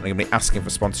 and I'm going to be asking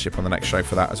for sponsorship on the next show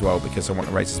for that as well, because I want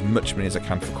to raise as much money as I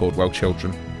can for Caldwell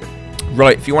Children.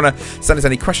 Right, if you want to send us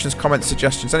any questions, comments,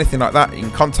 suggestions, anything like that, you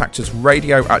can contact us,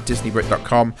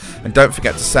 radio@disneybrit.com, and don't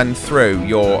forget to send through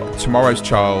your Tomorrow's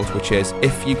Child, which is,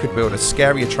 if you could build a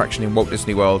scary attraction in Walt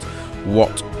Disney World,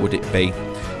 what would it be?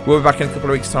 We'll be back in a couple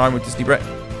of weeks' time with Disney Brit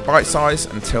Bite Size.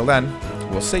 Until then,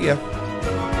 we'll see you.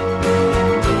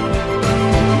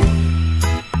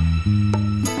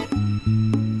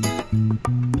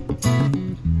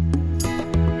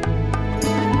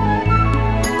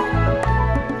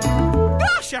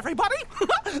 Gosh, everybody!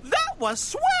 That was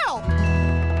swell!